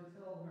are to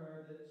tell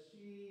her that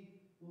she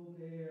will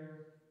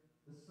bear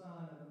the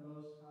Son of the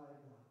Most High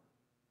God.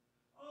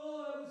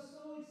 Oh, I was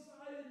so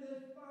excited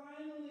that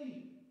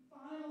finally,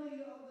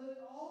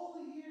 all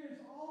the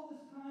years, all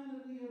this time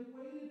that we have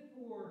waited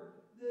for,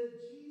 that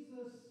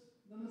Jesus,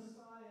 the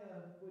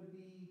Messiah, would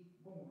be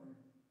born.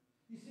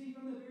 You see,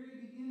 from the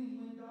very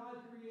beginning, when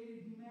God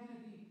created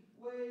humanity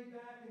way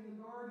back in the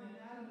garden, and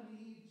Adam and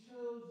Eve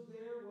chose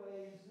their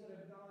way instead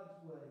of God's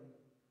way,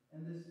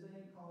 and this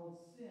thing called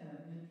sin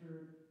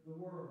entered the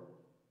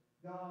world,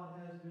 God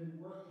has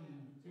been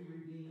working to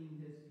redeem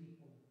his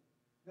people.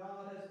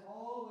 God has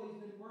always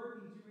been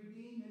working to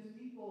redeem his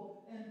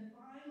people, and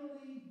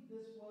finally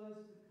this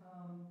was to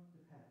come to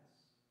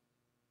pass.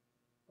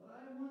 But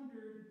I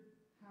wondered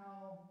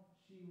how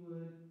she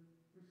would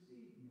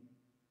receive me.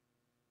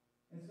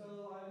 And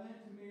so I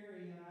went to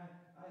Mary, and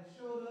I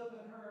showed up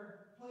at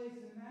her place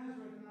in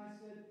Nazareth, and I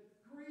said,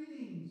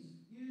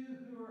 "Greetings,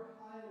 you who are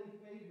highly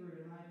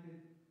favored." And I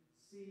could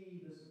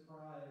see the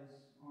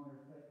surprise on her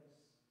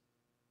face.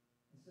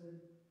 I said,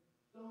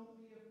 "Don't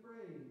be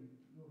afraid."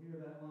 You'll hear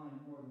that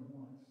line more than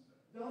once.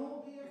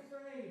 "Don't be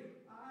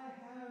afraid. I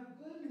have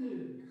good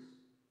news.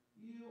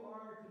 You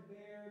are to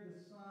bear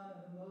the Son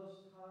of the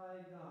Most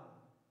High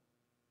God.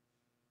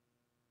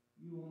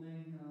 You will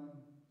name him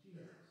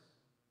Jesus."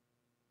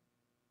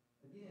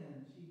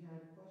 Again, she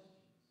had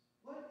questions.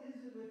 What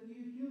is it with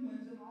you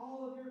humans and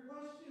all of your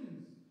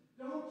questions?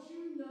 Don't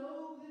you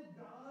know that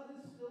God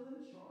is still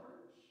in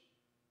charge?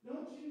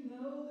 Don't you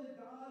know that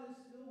God is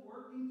still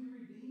working to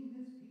redeem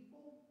his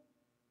people?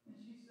 And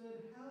she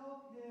said,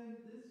 "How can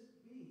this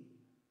be?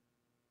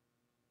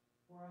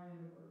 For I am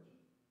a virgin."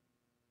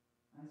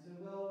 I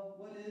said, "Well,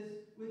 what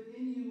is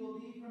within you will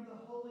be from the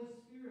Holy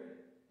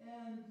Spirit.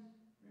 And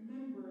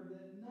remember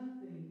that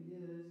nothing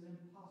is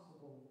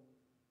impossible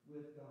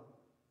with God."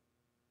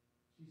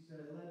 She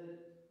said, "Let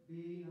it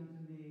be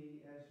unto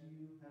me as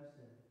you have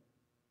said.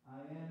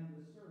 I am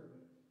the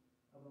servant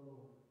of the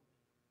Lord."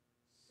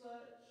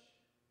 Such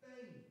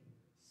faith,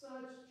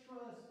 such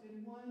trust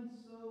in one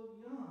so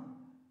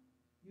young.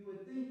 You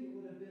would think it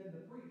would have been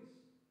the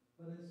priest,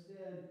 but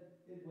instead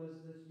it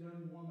was this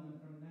young woman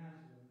from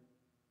Nazareth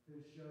who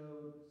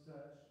showed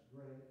such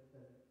great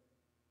faith.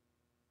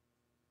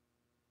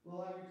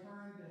 Well, I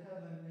returned to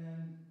heaven,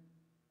 and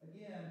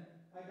again,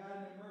 I got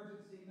an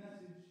emergency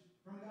message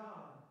from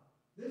God.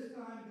 This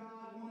time,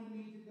 God wanted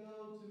me to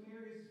go to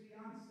Mary's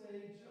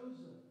fiancé,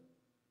 Joseph.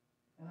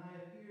 And I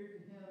appeared to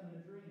him in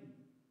a dream,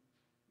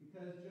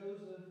 because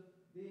Joseph,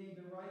 being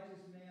the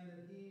righteous man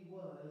that he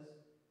was,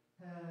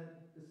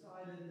 had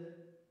decided that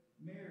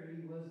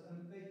Mary was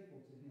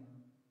unfaithful to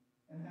him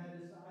and had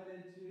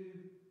decided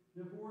to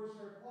divorce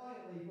her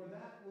quietly, for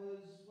that was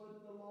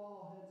what the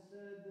law had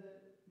said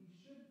that he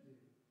should do.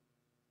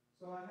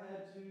 So I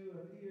had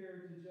to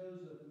appear to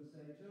Joseph and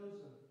say,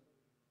 "Joseph,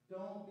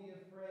 don't be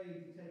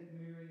afraid to take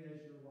Mary as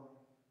your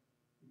wife,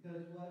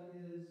 because what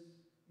is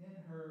in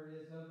her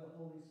is of the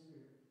Holy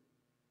Spirit.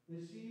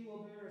 That she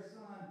will bear a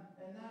son,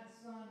 and that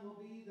son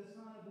will be the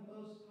Son of the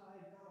Most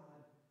High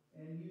God,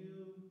 and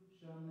you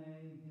shall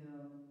name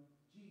him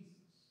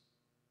Jesus."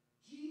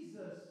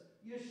 Jesus,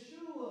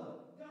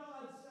 Yeshua,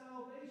 God's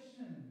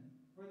salvation,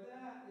 for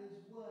that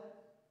is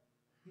what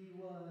he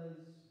was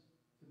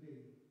to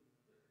be.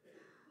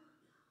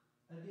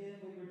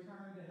 Again, we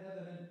returned to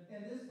heaven,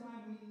 and this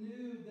time we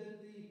knew that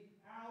the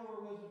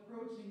hour was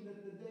approaching,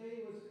 that the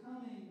day was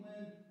coming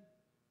when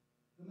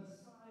the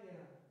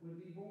Messiah would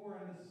be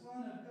born, the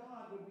Son of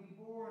God would be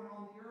born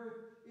on the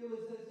earth. It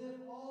was as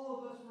if all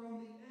of us were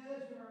on the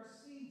edge of our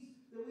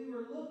seats, that we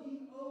were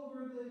looking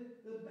over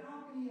the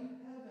balcony of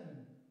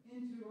heaven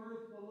into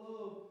earth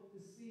below to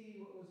see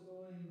what was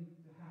going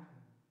to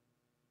happen.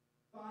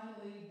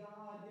 Finally,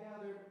 God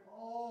gathered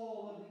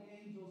all of the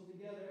angels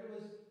together. It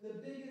was the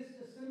biggest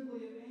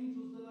assembly of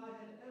angels that I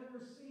had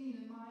ever seen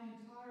in my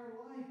entire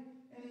life.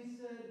 And he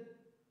said,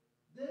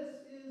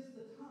 "This is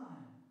the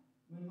time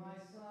when my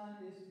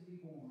son is to be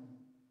born,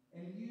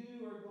 and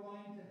you are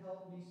going to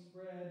help me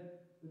spread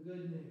the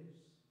good news."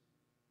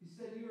 He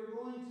said, "You are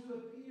going to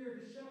appear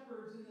to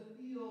shepherds in the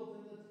fields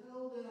and to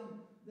tell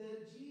them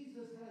that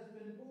Jesus has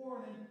been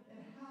born and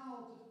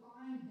how to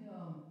find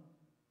him,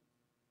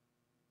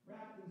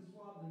 wrapped in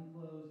swaddling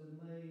clothes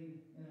and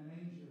laid in a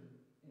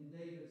manger in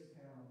David's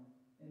town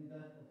in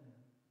Bethlehem."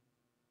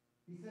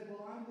 He said,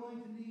 "Well, I'm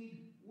going to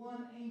need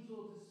one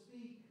angel to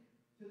speak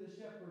to the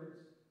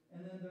shepherds,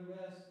 and then the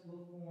rest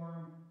will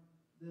form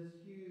this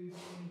huge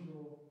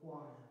angel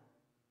choir."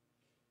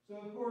 So,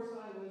 of course,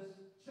 I was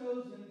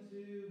chosen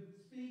to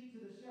speak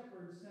to the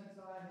shepherds, since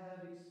I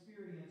have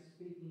experience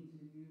speaking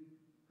to you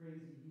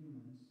crazy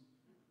humans.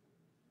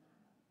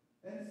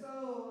 And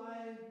so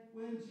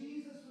when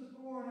Jesus was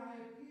born, I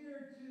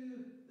appeared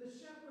to the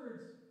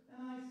shepherds,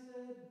 and I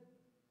said,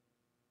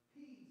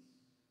 "Peace.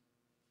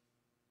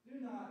 Do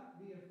not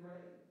be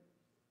afraid.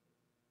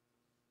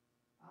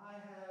 I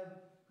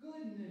have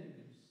good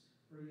news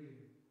for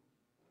you.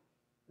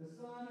 The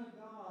Son of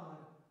God,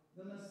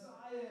 the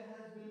Messiah,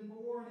 has been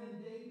born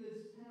in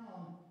David's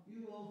town.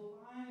 You will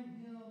find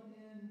him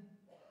in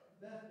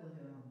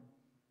Bethlehem,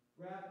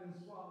 wrapped in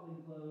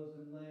swaddling clothes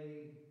and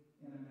laid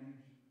in a manger."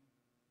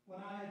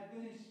 When I had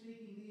finished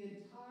speaking, the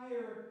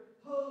entire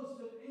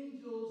host of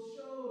angels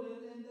showed,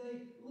 and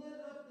they lit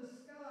up the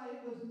sky.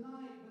 It was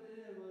night, but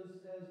it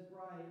was as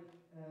bright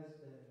as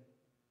day.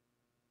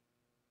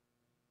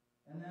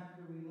 And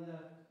after we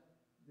left,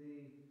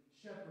 the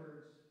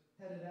shepherds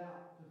headed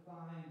out to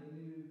find the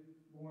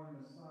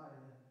newborn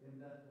Messiah in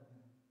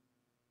Bethlehem.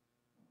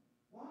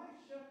 Why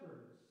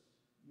shepherds,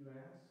 you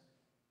ask?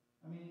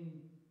 I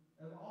mean,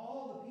 of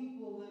all the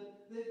people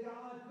that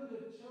God could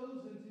have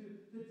chosen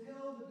to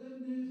tell the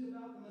good news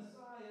about the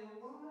Messiah,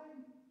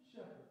 why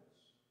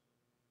shepherds?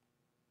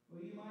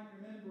 Well, you might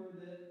remember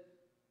that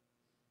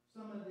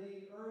some of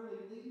the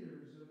early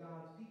leaders of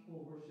God's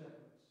people were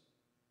shepherds.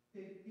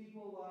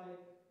 People like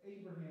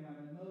Abraham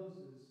and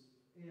Moses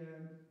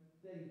and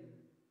David.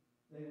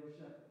 They were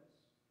shepherds.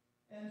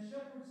 And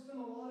shepherds spent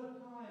a lot of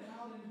time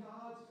out in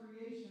God's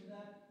creation,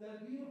 that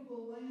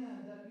beautiful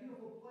land, that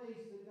beautiful place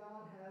that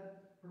God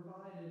had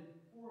provided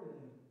for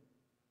them.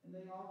 And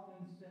they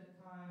often spent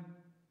time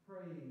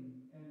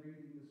praying and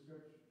reading the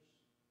scriptures.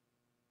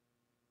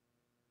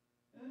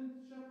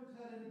 And shepherds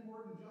had an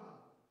important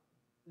job.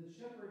 The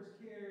shepherds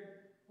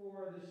cared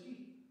for the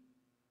sheep.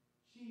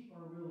 Sheep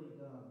are really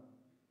dumb.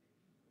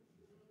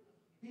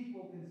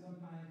 People can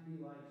sometimes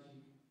be like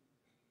sheep.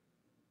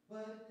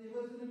 But it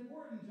was an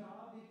important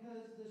job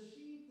because the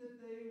sheep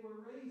that they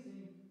were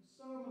raising,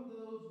 some of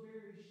those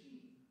very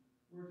sheep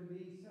were to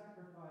be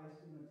sacrificed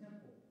in the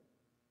temple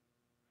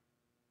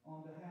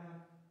on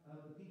behalf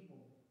of the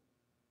people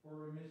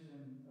for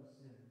remission of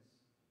sins.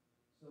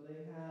 So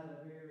they had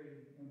a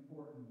very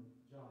important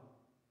job.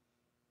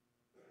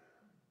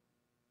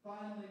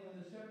 Finally,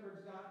 when the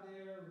shepherds got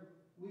there,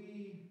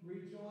 we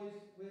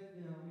rejoiced with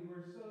them. We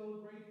were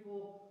so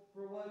grateful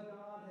for what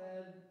God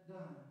had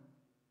done.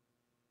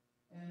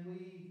 And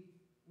we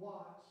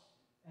watched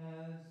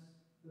as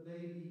the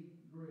baby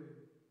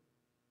grew.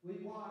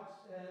 We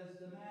watched as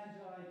the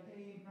Magi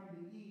came from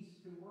the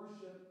east to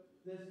worship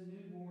this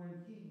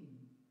newborn king.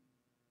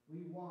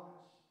 We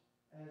watched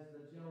as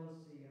the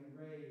jealousy and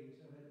rage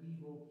of an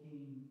evil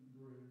king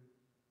grew.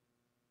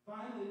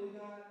 Finally,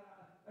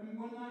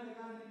 one night I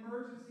got an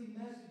emergency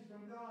message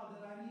from God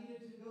that I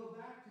needed to go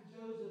back to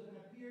Joseph and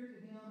appear to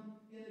him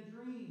in a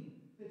dream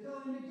to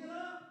tell him to get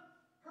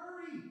up,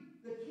 hurry,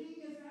 the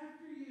king is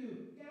after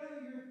you,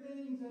 gather your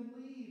things and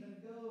leave and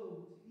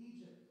go to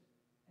Egypt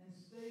and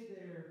stay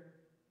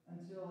there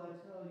until I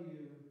tell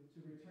you to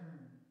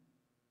return.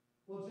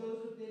 Well,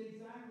 Joseph did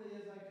exactly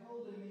as I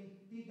told him.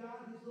 He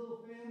got his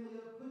little family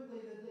up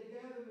quickly, that they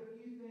gathered a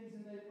few things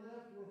and they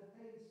left with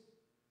haste.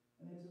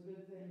 And it's a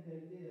good thing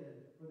they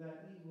did, for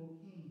that evil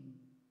king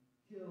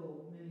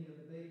killed many of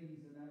the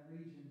babies in that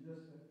region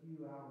just a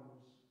few hours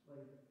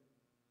later.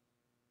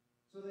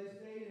 So they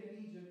stayed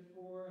in Egypt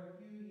for a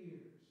few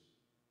years,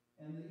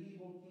 and the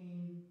evil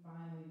king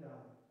finally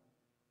died.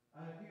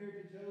 I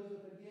appeared to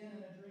Joseph again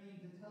in a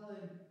dream to tell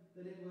him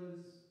that it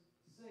was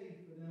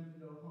safe for them to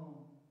go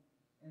home.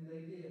 And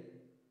they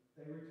did.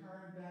 They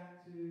returned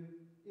back to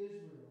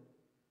Israel,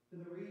 to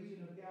the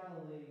region of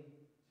Galilee,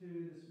 to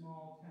the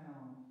small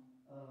town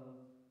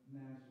of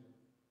Nazareth.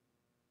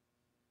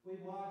 We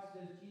watched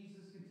as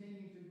Jesus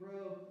continued to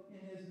grow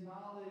in his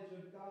knowledge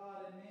of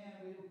God and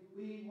man.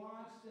 We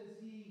watched as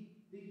he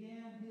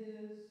began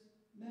his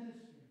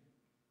ministry.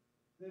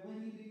 That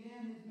when he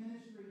began his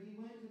ministry, he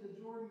went to the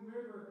Jordan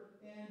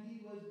River and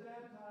he was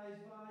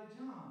baptized by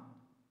John,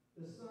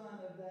 the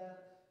son of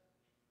that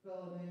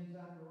fellow named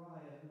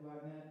Zechariah, who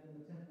I met in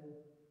the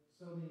temple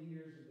so many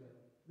years ago.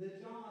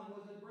 That John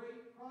was a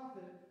great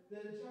prophet,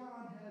 that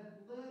John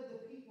had led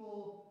the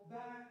people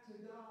back to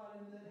God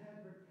and that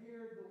had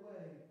prepared the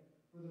way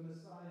for the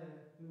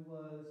Messiah who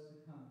was to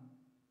come.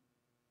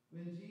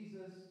 When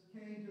Jesus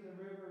came to the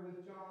river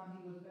with John,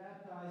 he was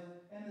baptized,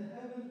 and the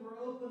heavens were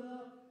opened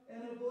up,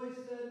 and a voice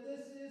said,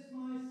 "This is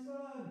my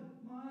Son,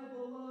 my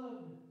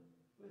beloved,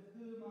 with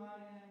whom I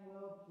am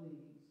well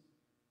pleased.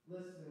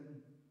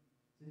 Listen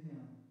to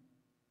him."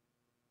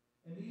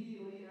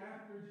 Immediately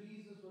after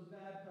Jesus was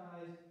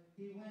baptized,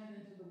 he went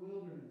into the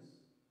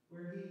wilderness,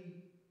 where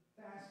he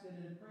fasted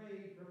and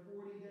prayed for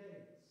 40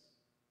 days.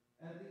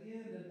 At the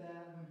end of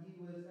that, when he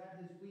was at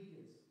his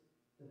weakest,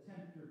 the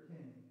tempter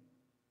came.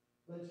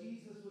 But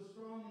Jesus was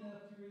strong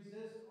enough to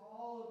resist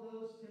all of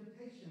those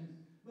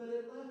temptations, but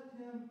it left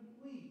him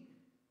weak.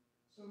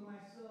 So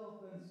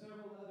myself and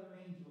several other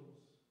angels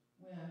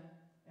went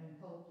and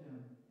helped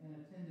him and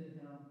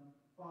attended him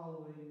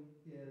following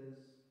his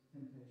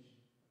temptation.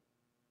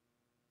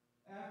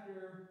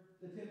 After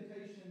the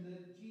temptation,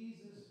 that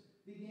Jesus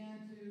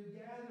began to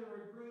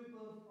gather a group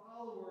of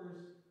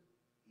followers,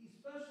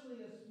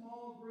 especially a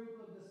small group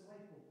of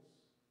disciples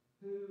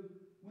who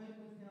went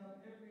with him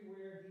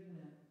everywhere he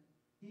went.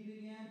 He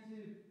began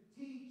to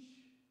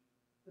teach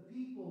the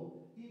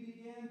people. He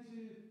began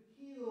to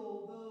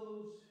heal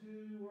those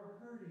who were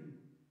hurting.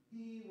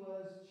 He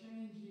was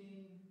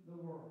changing the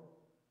world.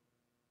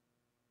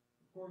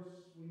 Of course,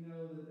 we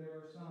know that there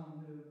are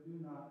some who do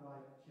not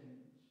like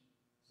change.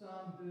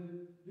 Some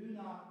who do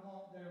not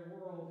want their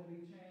world to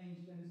be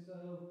changed, and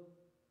so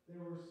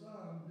there were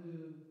some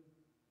who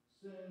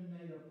soon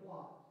made a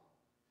plot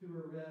to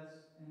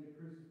arrest and to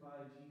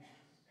crucify Jesus.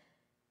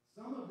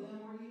 Some of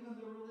them were even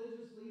the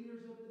religious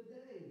leaders of the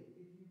day,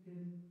 if you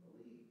can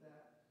believe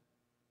that.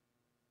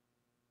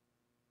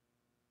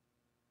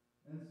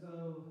 And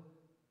so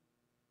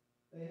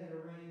they had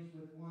arranged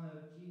with one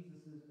of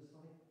Jesus'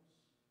 disciples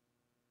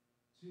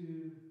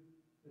to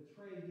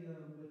betray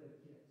him with a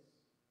kiss.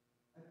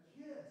 A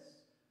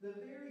kiss, the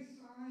very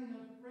sign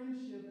of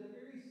friendship, the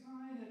very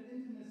sign of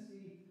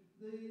intimacy,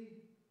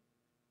 the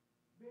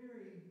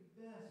very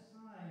best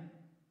sign.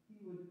 He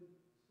was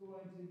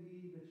going to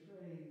be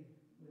betrayed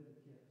with a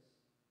kiss.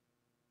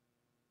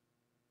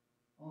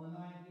 On the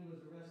night he was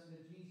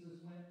arrested,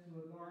 Jesus went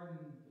to a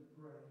garden to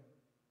pray.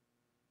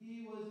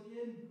 He was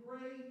in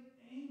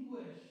great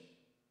anguish,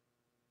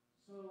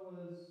 so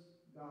was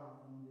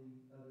God on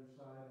the other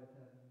side of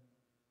heaven.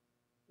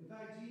 In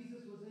fact,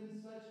 Jesus was in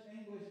such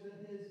anguish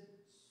that his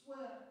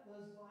sweat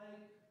was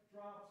like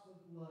drops of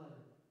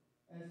blood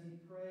as he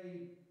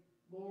prayed,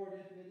 Lord,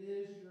 if it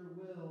is your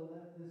will,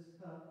 let this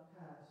cup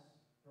pass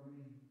from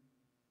me.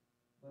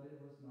 But it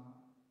was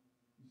not.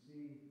 You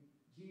see,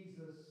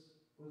 Jesus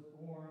was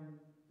born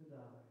to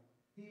die.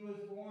 He was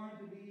born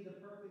to be the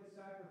perfect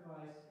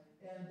sacrifice.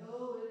 And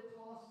though it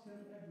cost him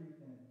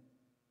everything,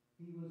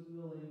 he was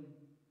willing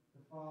to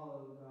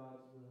follow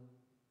God's will.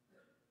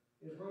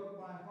 It broke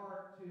my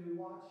heart to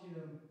watch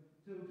him,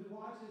 to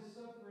watch his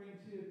suffering,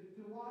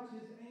 to watch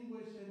his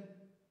anguish, and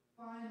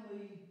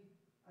finally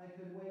I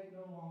could wait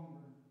no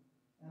longer.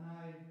 And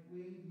I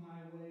winged my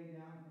way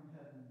down from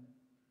heaven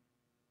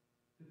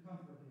to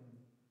comfort him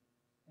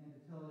and to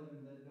tell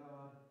him that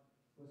God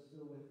was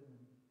still with him,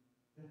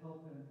 to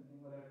help him in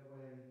whatever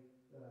way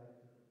that I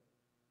could.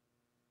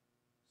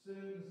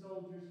 Soon the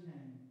soldiers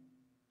came.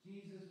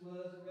 Jesus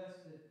was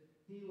arrested.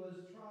 He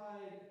was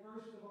tried,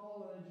 first of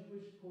all in a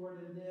Jewish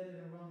court and then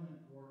in a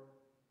Roman court,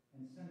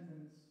 and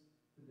sentenced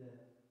to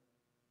death.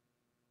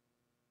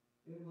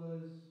 It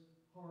was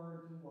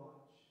hard to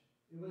watch.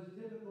 It was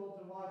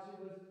difficult to watch. It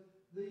was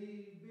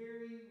the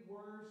very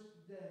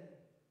worst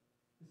day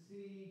to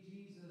see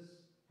Jesus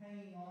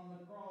hang on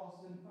the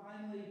cross. And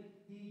finally,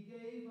 he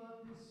gave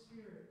up his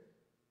spirit.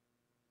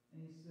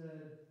 And he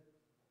said,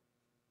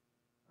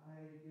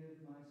 I give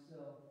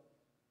myself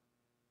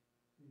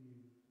to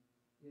you.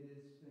 It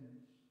is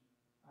finished.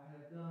 I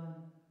have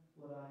done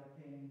what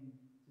I came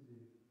to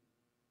do.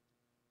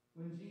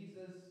 When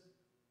Jesus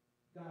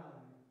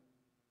died,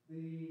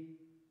 the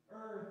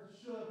earth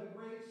shook, a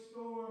great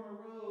storm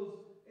arose,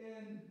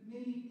 and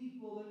many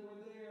people that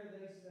were there,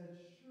 they said,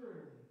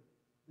 surely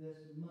this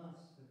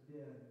must have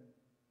been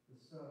the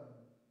Son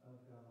of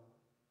God.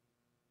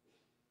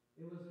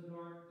 It was a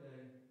dark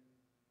day.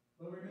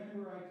 But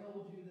remember, I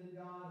told you that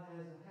God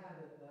has a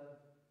habit of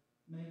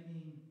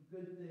making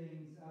good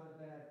things out of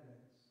bad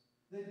things.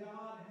 That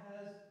God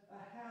has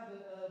a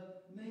habit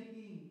of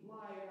making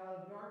light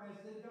out of darkness.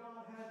 That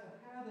God has a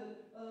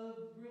habit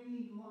of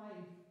bringing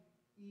life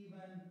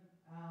even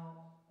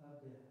out of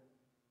death.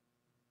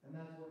 And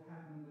that's what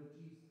happened with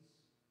Jesus.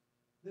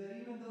 That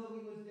even though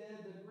he was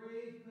dead, the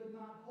grave could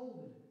not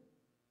hold him.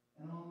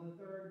 And on the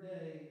third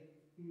day,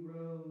 he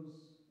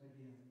rose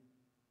again.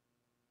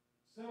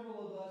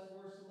 Several of us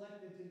were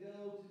selected to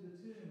go to the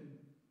tomb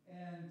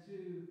and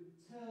to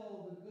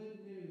tell the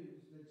good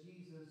news that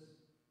Jesus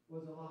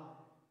was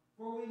alive.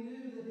 For we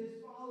knew that his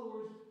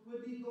followers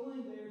would be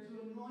going there to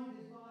anoint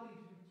his body,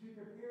 to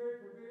prepare it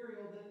for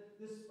burial, that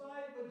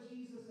despite what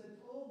Jesus had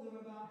told them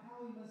about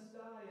how he must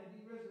die and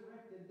be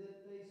resurrected,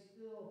 that they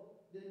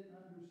still didn't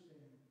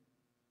understand.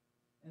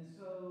 And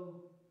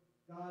so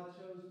God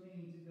chose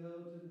me to go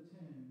to the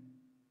tomb,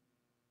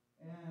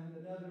 and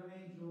another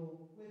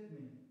angel with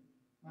me.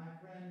 My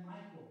friend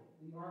Michael,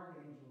 the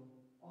archangel,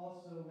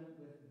 also went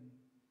with me.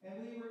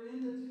 And we were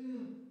in the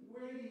tomb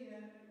ready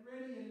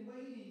and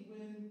waiting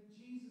when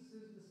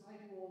Jesus'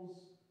 disciples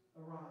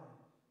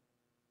arrived.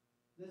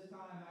 This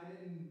time I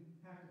didn't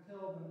have to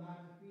tell them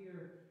not to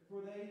fear,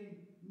 for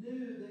they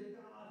knew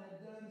that God had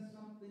done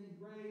something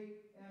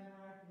great and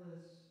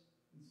miraculous.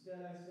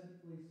 Instead, I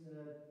simply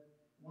said,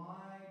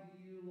 why do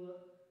you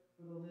look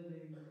for the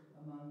living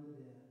among the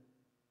dead?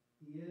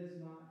 He is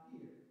not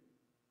here.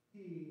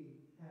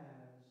 He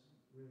has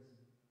risen.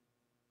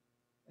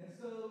 And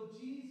so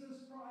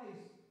Jesus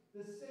Christ,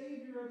 the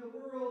Savior of the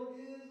world,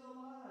 is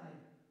alive.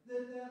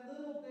 That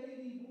little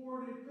baby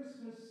born in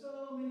Christmas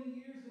so many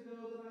years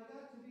ago that I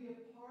got to be a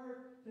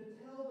part to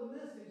tell the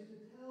message, to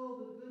tell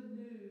the good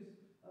news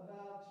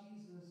about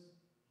Jesus,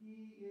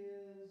 he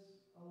is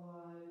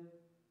alive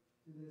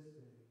to this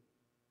day.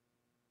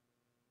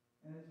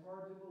 And it's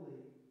hard to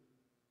believe,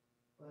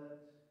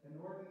 but an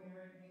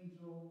ordinary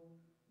angel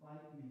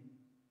like me,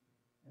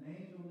 an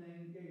angel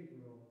named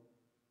Gabriel,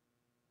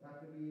 got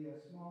to be a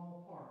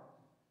small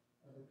part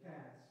of the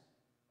cast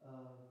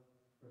of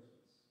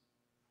Christmas.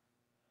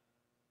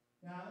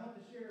 Now, I want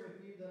to share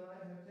with you that I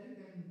have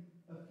taken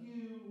a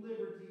few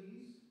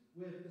liberties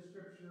with the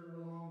scripture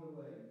along the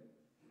way.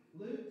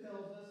 Luke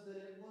tells us that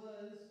it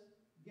was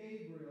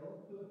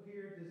Gabriel who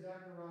appeared to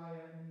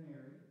Zechariah and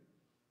Mary.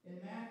 In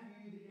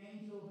Matthew, the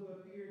angel who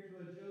appeared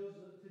to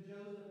Joseph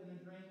in a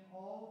dream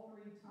all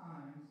three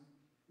times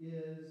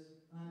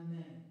is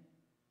unnamed.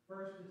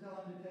 First, to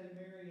tell him to take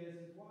Mary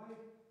as his wife,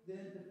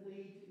 then to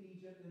flee to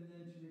Egypt, and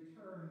then to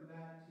return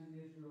back to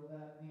Israel.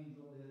 That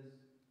angel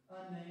is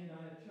unnamed.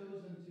 I have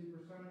chosen to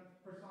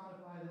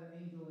personify that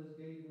angel as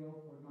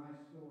Gabriel for my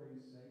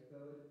story's sake,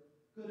 though it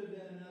could have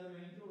been another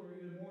angel or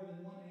even more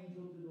than one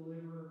angel to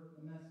deliver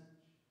the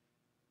message.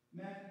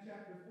 Matthew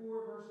chapter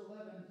 4, verse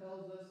 11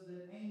 tells us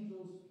that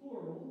angels,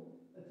 plural,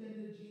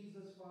 attended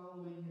Jesus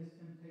following his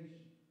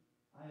temptation.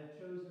 I have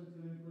chosen to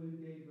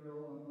include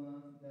Gabriel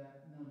among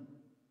that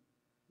number.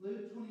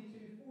 Luke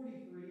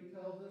 22:43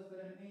 tells us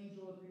that an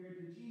angel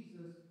appeared to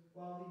Jesus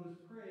while he was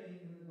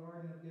praying in the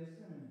Garden of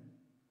Gethsemane.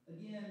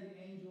 Again, the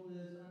angel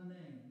is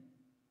unnamed.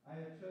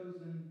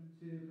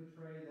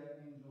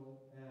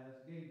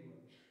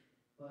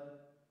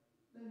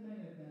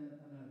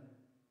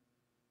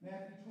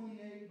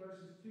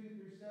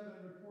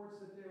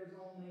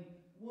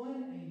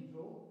 one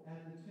angel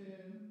at the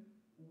tomb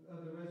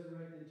of the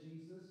resurrected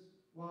Jesus,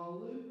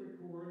 while Luke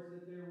records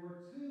that there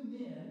were two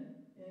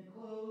men in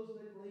clothes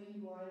that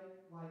gleamed like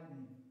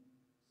lightning.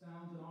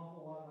 Sounds an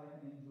awful lot like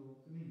an angel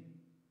to me.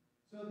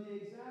 So the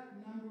exact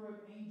number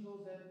of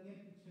angels at the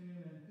empty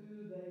tomb and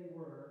who they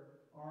were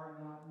are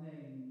not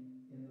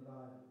named in the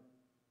Bible.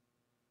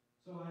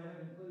 So I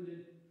have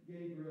included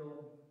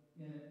Gabriel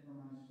in it for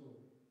my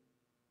story.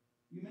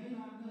 You may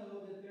not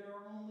know that there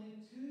are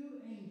only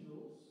two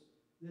angels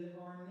that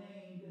are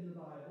named in the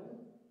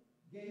Bible.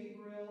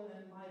 Gabriel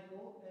and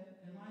Michael,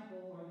 and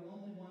Michael are the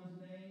only ones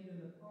named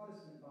in the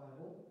Protestant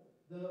Bible,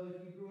 though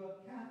if you grew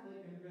up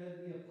Catholic and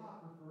read the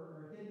Apocrypha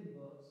or hidden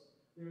books,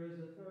 there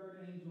is a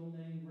third angel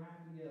named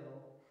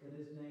Raphael that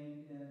is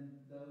named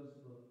in those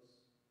books.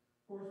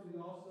 Of course, we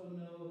also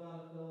know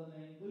about a fellow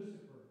named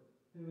Lucifer,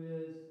 who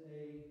is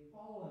a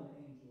fallen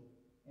angel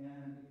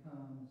and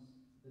becomes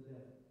the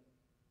devil.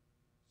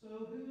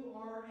 So who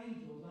are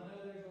angels? I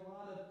know there's a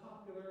lot of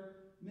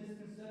popular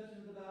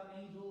misconceptions about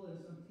angel and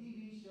some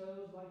TV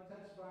shows like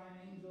Touched by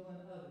an Angel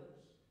and others.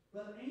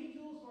 But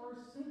angels are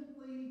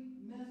simply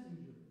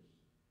messengers.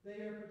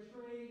 They are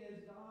portrayed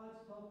as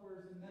God's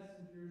helpers and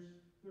messengers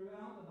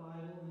throughout the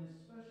Bible and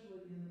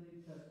especially in the New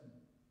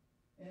Testament.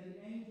 And the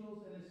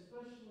angels, and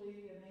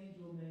especially an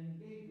angel named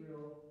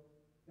Gabriel,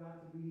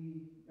 got to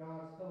be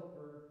God's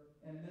helper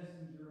and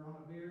messenger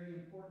on a very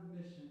important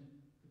mission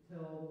to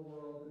tell the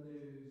world the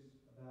news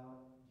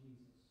about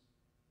Jesus,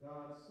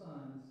 God's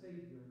Son, the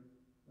Savior,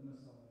 the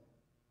Messiah.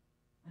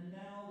 And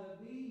now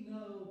that we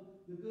know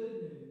the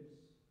good news,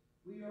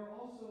 we are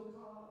also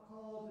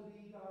called to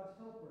be God's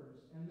helpers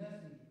and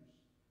messengers,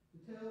 to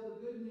tell the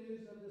good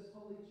news of this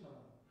holy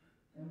child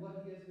and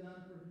what he has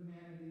done for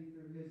humanity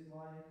through his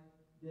life,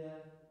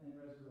 death, and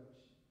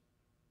resurrection.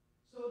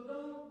 So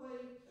don't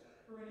wait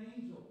for an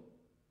angel.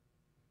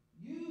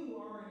 You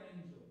are an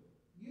angel.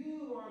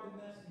 You are the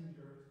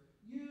messengers.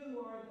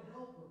 You are the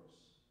helpers.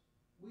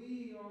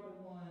 We are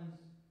the ones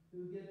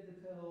who get to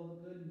tell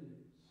the good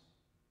news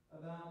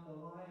about the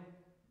life,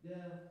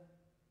 death,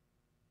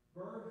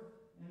 birth,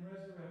 and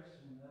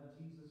resurrection of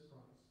Jesus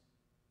Christ.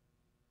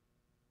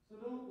 So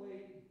don't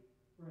wait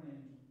for an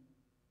angel.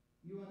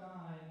 You and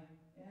I,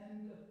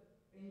 and an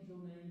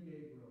angel named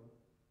Gabriel,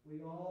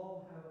 we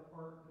all have a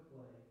part to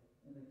play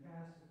in the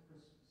cast of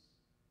Christmas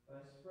by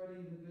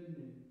spreading the good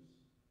news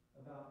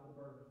about the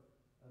birth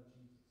of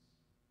Jesus.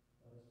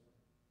 Let us pray.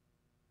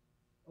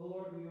 Oh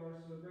Lord, we are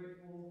so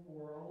grateful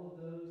for all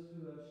of those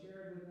who have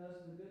shared with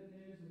us the good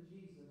news of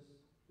Jesus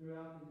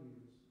throughout the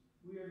years.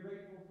 We are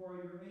grateful for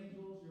your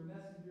angels, your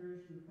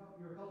messengers,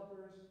 your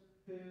helpers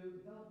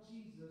who helped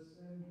Jesus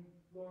and,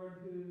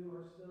 Lord, who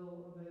are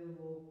still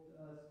available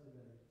to us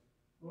today.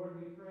 Lord,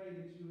 we pray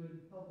that you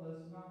would help us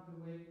not to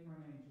wait for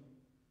an angel.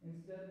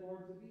 Instead,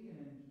 Lord, to be an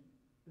angel,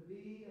 to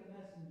be a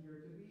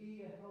messenger, to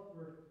be a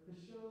helper, to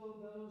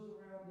show those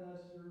around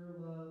us your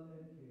love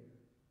and care.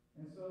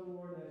 And so,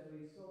 Lord, as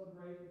we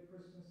celebrate the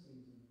Christmas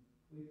season,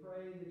 we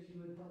pray that you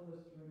would help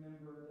us to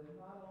remember that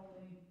not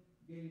only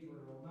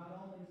Gabriel,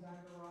 not only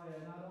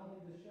Zechariah, not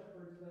only the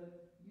shepherds,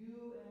 but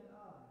you and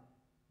I,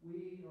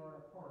 we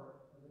are a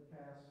part of the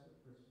cast of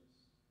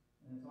Christmas.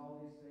 And it's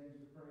all these things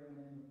we pray in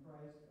the name of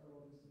Christ, our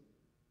Lord and Savior.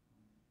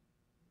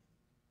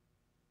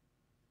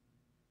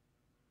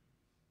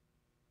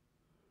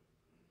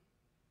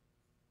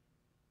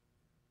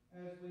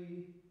 As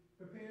we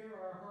prepare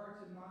our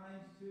hearts and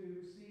minds to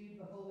receive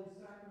the Holy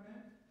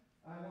Sacrament,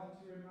 I want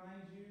to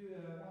remind you,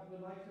 would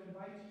like to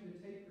invite you to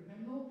take your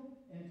hymnal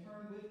and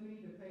turn with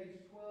me to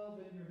page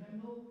 12 in your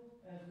hymnal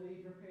as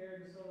we prepare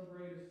to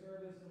celebrate a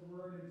service of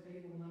word and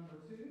table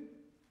number 2.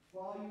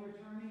 While you are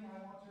turning,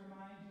 I want to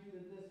remind you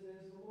that this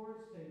is the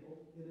Lord's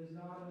table. It is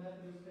not a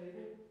Methodist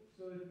table.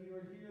 So if you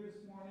are here this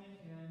morning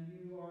and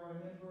you are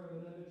a member of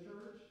another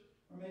church,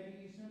 or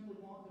maybe you simply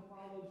want to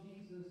follow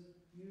Jesus,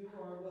 you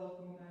are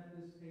welcome at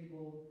this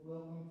table,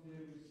 welcome to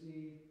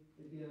receive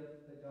the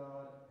gift that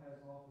God has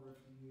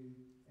offered to you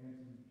and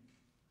to me.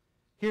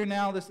 Hear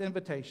now this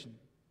invitation.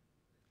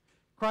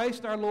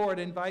 Christ our Lord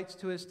invites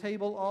to his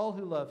table all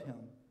who love him,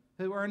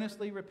 who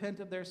earnestly repent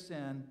of their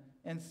sin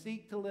and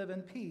seek to live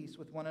in peace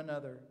with one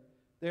another.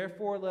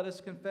 Therefore, let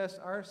us confess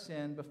our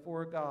sin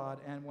before God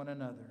and one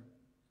another.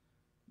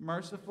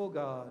 Merciful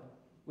God,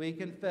 we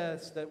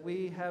confess that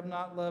we have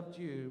not loved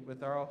you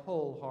with our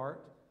whole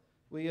heart.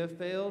 We have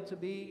failed to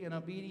be an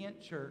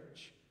obedient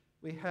church.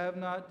 We have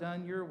not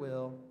done your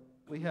will.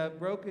 We have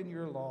broken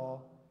your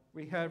law.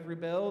 We have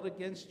rebelled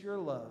against your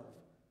love.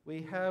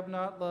 We have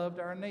not loved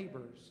our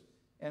neighbors,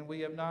 and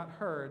we have not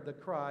heard the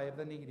cry of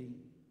the needy.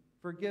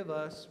 Forgive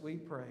us, we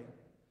pray.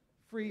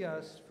 Free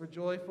us for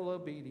joyful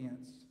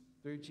obedience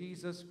through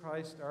Jesus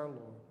Christ our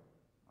Lord.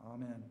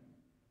 Amen.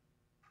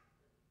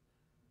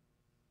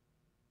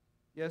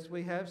 Yes,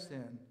 we have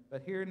sinned,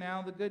 but hear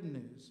now the good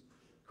news.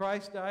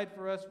 Christ died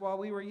for us while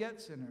we were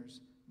yet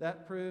sinners.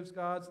 That proves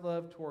God's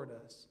love toward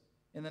us.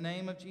 In the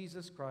name of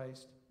Jesus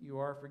Christ, you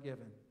are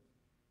forgiven.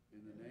 In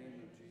the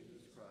name of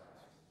Jesus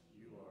Christ,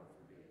 you are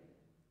forgiven.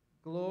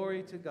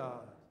 Glory to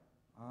God.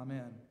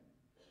 Amen.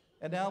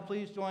 And now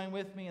please join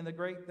with me in the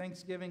great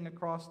thanksgiving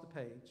across the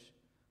page.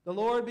 The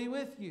Lord be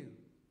with you.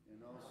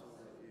 And also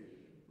with you.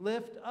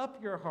 Lift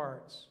up your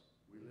hearts.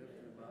 We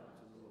lift them up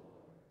to the Lord.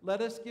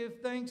 Let us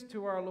give thanks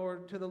to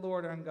the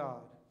Lord our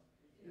God.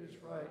 It is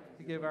right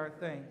to give our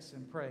thanks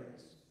and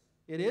praise.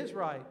 It is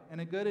right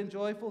and a good and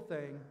joyful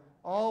thing,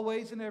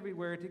 always and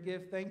everywhere, to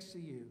give thanks to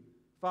you,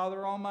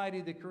 Father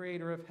Almighty, the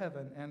creator of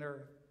heaven and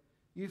earth.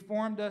 You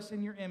formed us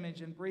in your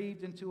image and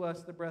breathed into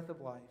us the breath of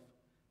life.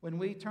 When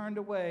we turned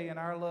away and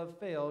our love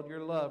failed,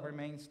 your love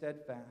remained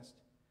steadfast.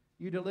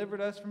 You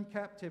delivered us from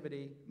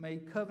captivity,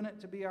 made covenant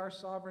to be our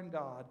sovereign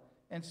God,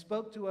 and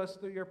spoke to us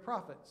through your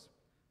prophets,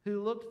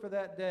 who looked for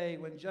that day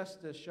when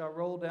justice shall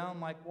roll down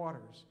like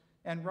waters,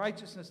 and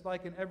righteousness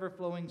like an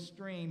ever-flowing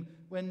stream,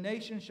 when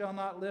nation shall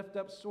not lift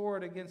up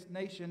sword against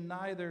nation,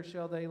 neither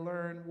shall they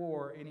learn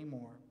war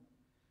anymore.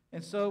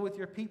 And so with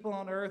your people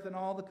on earth and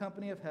all the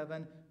company of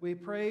heaven, we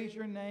praise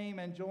your name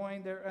and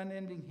join their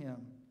unending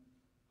hymn.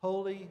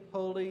 Holy,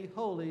 holy,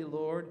 holy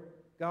Lord,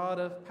 God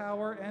of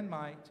power and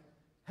might,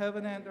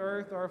 heaven and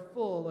earth are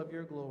full of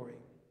your glory.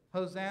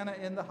 Hosanna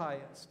in the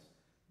highest.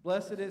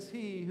 Blessed is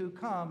he who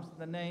comes in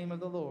the name of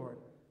the Lord.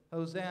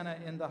 Hosanna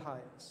in the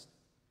highest.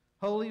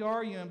 Holy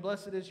are you, and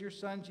blessed is your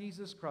Son,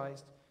 Jesus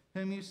Christ,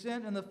 whom you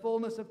sent in the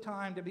fullness of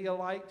time to be a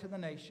light to the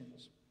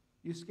nations.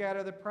 You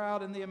scatter the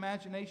proud in the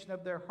imagination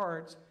of their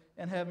hearts,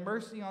 and have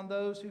mercy on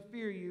those who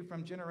fear you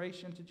from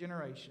generation to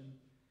generation.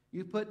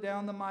 You put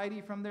down the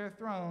mighty from their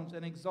thrones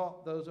and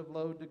exalt those of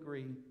low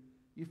degree.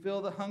 You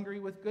fill the hungry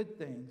with good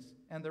things,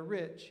 and the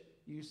rich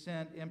you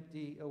send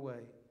empty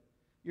away.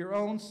 Your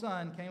own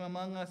Son came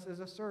among us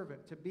as a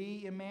servant to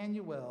be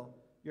Emmanuel,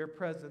 your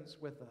presence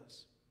with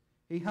us.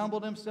 He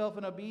humbled himself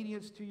in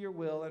obedience to your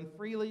will and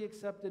freely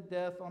accepted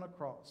death on a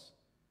cross.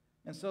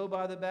 And so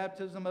by the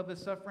baptism of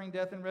his suffering,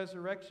 death, and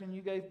resurrection,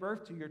 you gave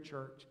birth to your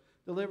church,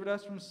 delivered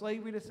us from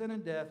slavery to sin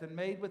and death, and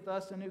made with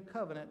us a new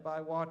covenant by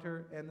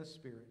water and the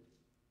Spirit.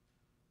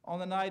 On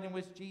the night in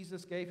which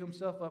Jesus gave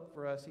himself up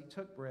for us, he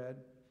took bread,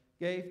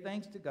 gave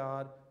thanks to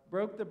God,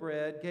 broke the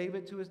bread, gave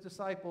it to his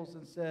disciples,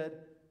 and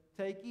said,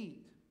 "Take,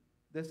 eat.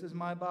 This is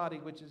my body,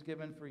 which is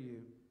given for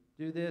you.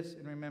 Do this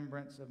in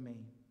remembrance of me."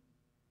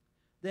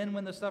 Then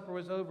when the supper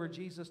was over,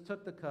 Jesus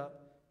took the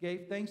cup,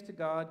 gave thanks to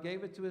God,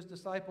 gave it to his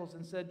disciples,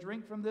 and said,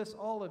 "Drink from this,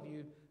 all of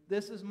you.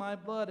 This is my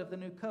blood of the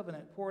new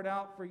covenant, poured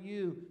out for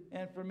you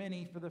and for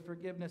many for the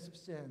forgiveness of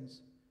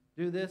sins.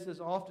 Do this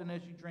as often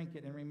as you drink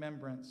it in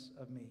remembrance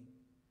of me."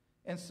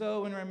 And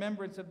so, in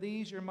remembrance of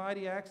these, your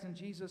mighty acts in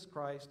Jesus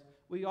Christ,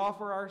 we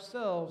offer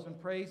ourselves in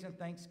praise and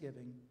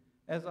thanksgiving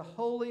as a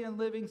holy and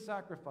living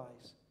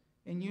sacrifice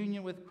in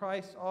union with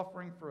Christ's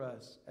offering for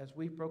us as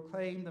we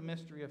proclaim the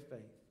mystery of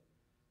faith.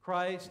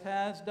 Christ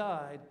has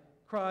died.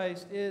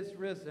 Christ is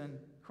risen.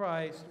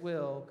 Christ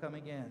will come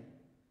again.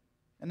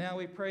 And now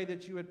we pray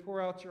that you would pour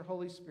out your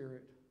Holy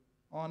Spirit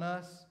on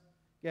us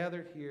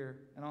gathered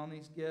here and on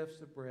these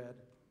gifts of bread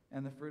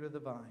and the fruit of the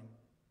vine.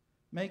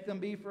 Make them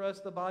be for us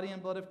the body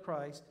and blood of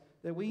Christ,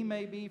 that we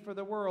may be for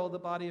the world the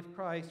body of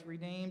Christ,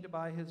 redeemed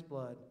by his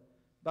blood.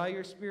 By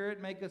your Spirit,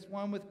 make us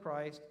one with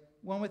Christ,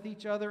 one with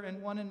each other,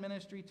 and one in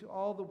ministry to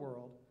all the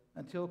world,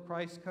 until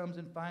Christ comes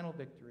in final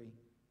victory,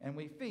 and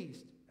we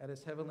feast at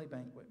his heavenly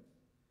banquet.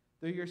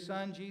 Through your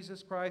Son,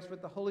 Jesus Christ,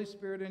 with the Holy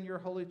Spirit in your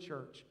holy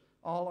church,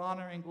 all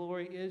honor and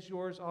glory is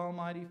yours,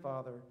 Almighty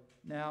Father,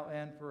 now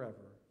and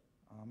forever.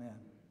 Amen.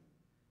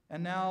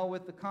 And now,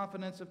 with the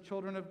confidence of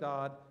children of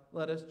God,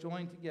 let us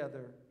join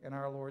together in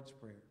our Lord's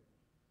Prayer.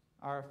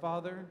 Our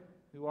Father,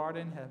 who art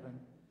in heaven,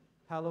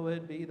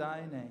 hallowed be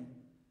thy name.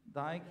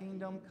 Thy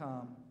kingdom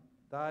come,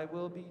 thy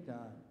will be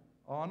done,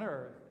 on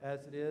earth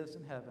as it is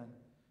in heaven.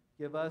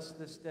 Give us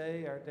this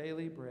day our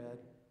daily bread,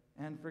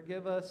 and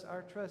forgive us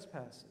our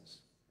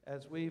trespasses,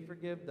 as we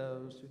forgive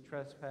those who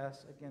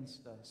trespass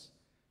against us.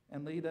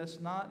 And lead us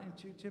not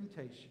into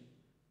temptation,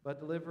 but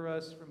deliver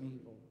us from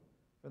evil.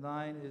 For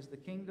thine is the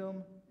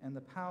kingdom, and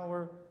the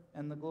power,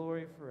 and the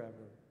glory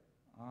forever.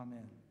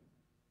 Amen.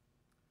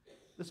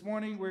 This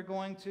morning we're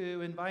going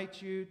to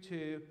invite you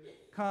to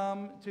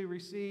come to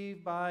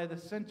receive by the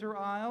center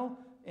aisle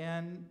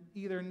and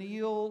either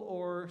kneel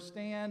or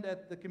stand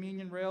at the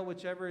communion rail,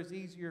 whichever is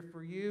easier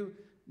for you.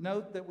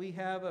 Note that we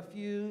have a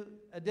few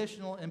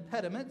additional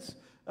impediments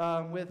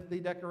with the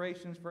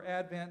decorations for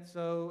Advent,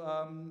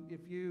 so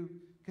if you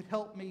could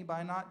help me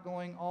by not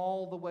going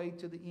all the way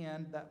to the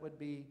end, that would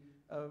be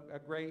a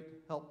great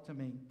help to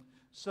me.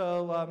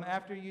 So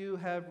after you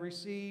have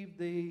received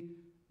the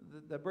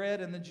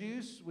bread and the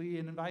juice, we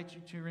invite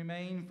you to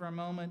remain for a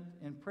moment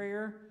in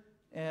prayer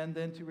and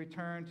then to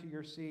return to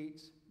your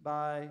seats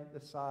by the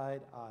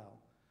side aisle.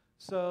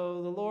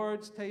 So the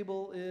Lord's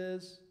table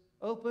is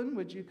open.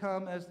 Would you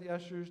come as the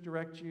ushers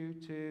direct you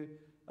to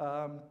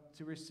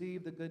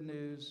receive the good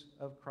news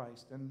of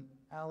Christ? And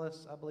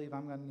Alice, I believe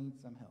I'm going to need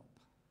some help.